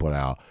podcast we put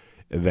out,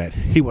 that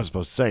he wasn't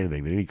supposed to say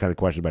anything. That any kind of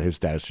question about his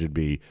status should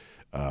be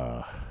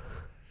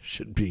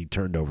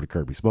turned over to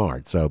Kirby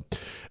Smart. So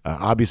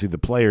obviously the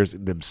players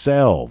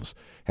themselves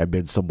have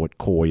been somewhat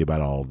coy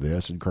about all of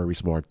this, and Kirby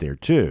Smart there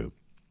too.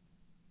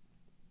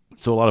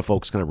 So a lot of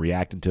folks kind of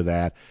reacting to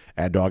that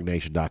at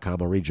DogNation.com.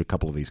 I'll read you a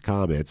couple of these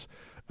comments.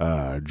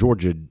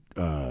 Georgia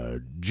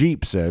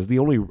Jeep says, the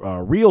only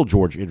real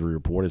Georgia injury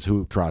report is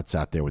who trots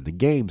out there when the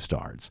game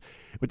starts.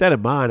 With that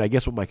in mind, I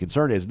guess what my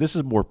concern is, this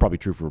is more probably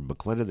true for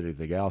McClendon than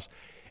anything else.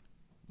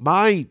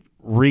 My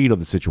read on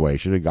the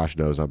situation, and gosh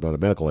knows I'm not a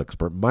medical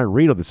expert, my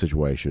read on the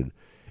situation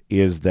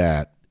is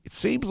that it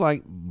seems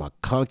like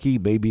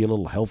McConkey may be a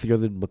little healthier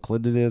than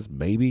McClendon is,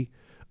 maybe.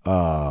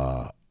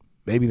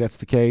 Maybe that's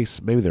the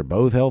case. Maybe they're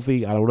both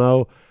healthy. I don't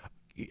know.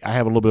 I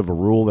have a little bit of a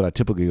rule that I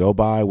typically go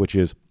by, which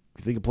is if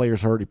you think a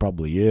player's hurt, he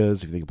probably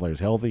is. If you think a player's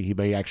healthy, he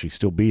may actually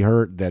still be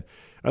hurt. That,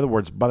 in other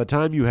words, by the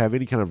time you have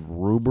any kind of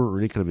rumor or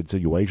any kind of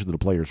insinuation that a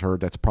player's hurt,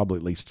 that's probably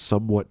at least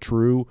somewhat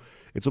true.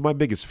 And so my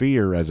biggest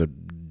fear as a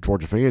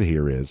Georgia fan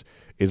here is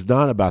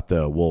not about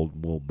will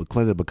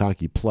McClendon and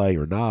McConkey play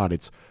or not.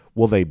 It's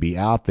will they be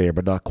out there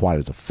but not quite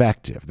as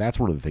effective. That's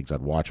one of the things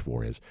I'd watch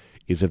for is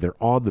if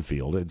they're on the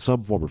field. In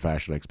some form or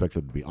fashion, I expect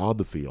them to be on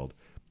the field,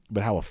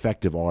 but how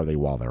effective are they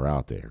while they're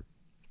out there?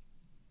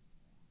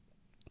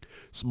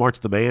 Smarts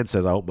the Man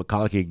says, I hope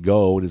McConkey can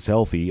go and is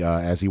healthy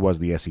as he was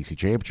in the SEC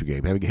championship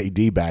game. Having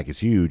AD back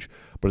is huge,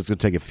 but it's going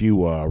to take a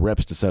few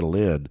reps to settle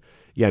in.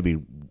 Yeah, I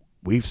mean,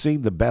 we've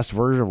seen the best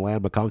version of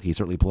Landon McConkey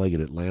certainly playing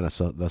in Atlanta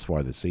thus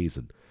far this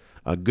season.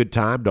 A good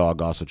time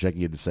dog also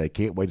checking in to say,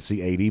 can't wait to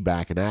see AD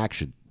back in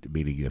action,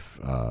 meaning if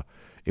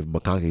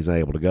McConkey's not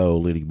able to go,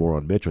 leaning more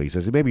on Mitchell. He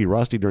says he may be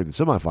rusty during the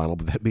semifinal,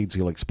 but that means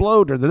he'll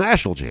explode during the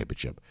national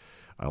championship.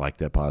 I like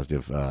that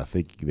positive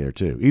thinking there,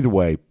 too. Either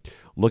way,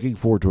 looking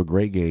forward to a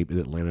great game in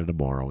Atlanta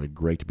tomorrow, and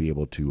great to be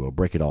able to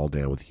break it all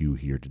down with you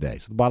here today.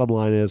 So the bottom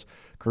line is,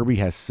 Kirby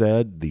has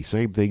said the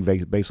same thing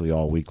basically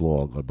all week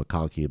long on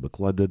McConkey and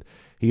McClendon.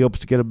 He hopes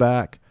to get him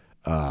back.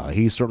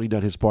 He's certainly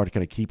done his part to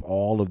kind of keep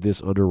all of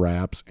this under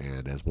wraps,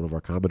 and as one of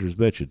our commenters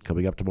mentioned,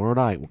 coming up tomorrow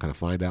night, we'll kind of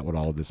find out what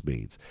all of this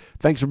means.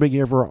 Thanks for being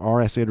here for our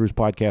R.S. Andrews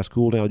podcast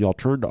cool down. Y'all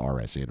turn to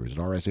R.S. Andrews at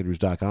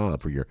rsandrews.com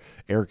for your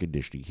air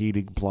conditioning,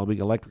 heating, plumbing,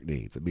 electric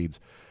needs. It means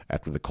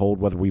after the cold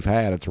weather we've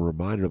had, it's a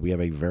reminder that we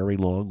have a very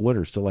long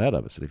winter still ahead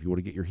of us, and if you want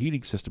to get your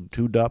heating system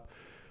tuned up,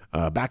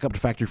 back up to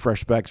factory fresh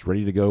specs,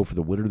 ready to go for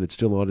the winter that's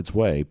still on its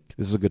way,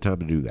 this is a good time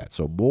to do that.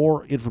 So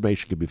more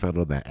information can be found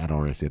on that at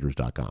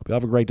rsandrews.com. Y'all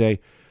have a great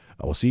day.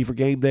 We'll see you for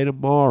game day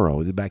tomorrow,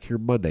 and then back here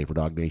Monday for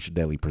Dog Nation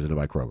Daily presented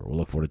by Kroger. We'll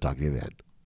look forward to talking to you then.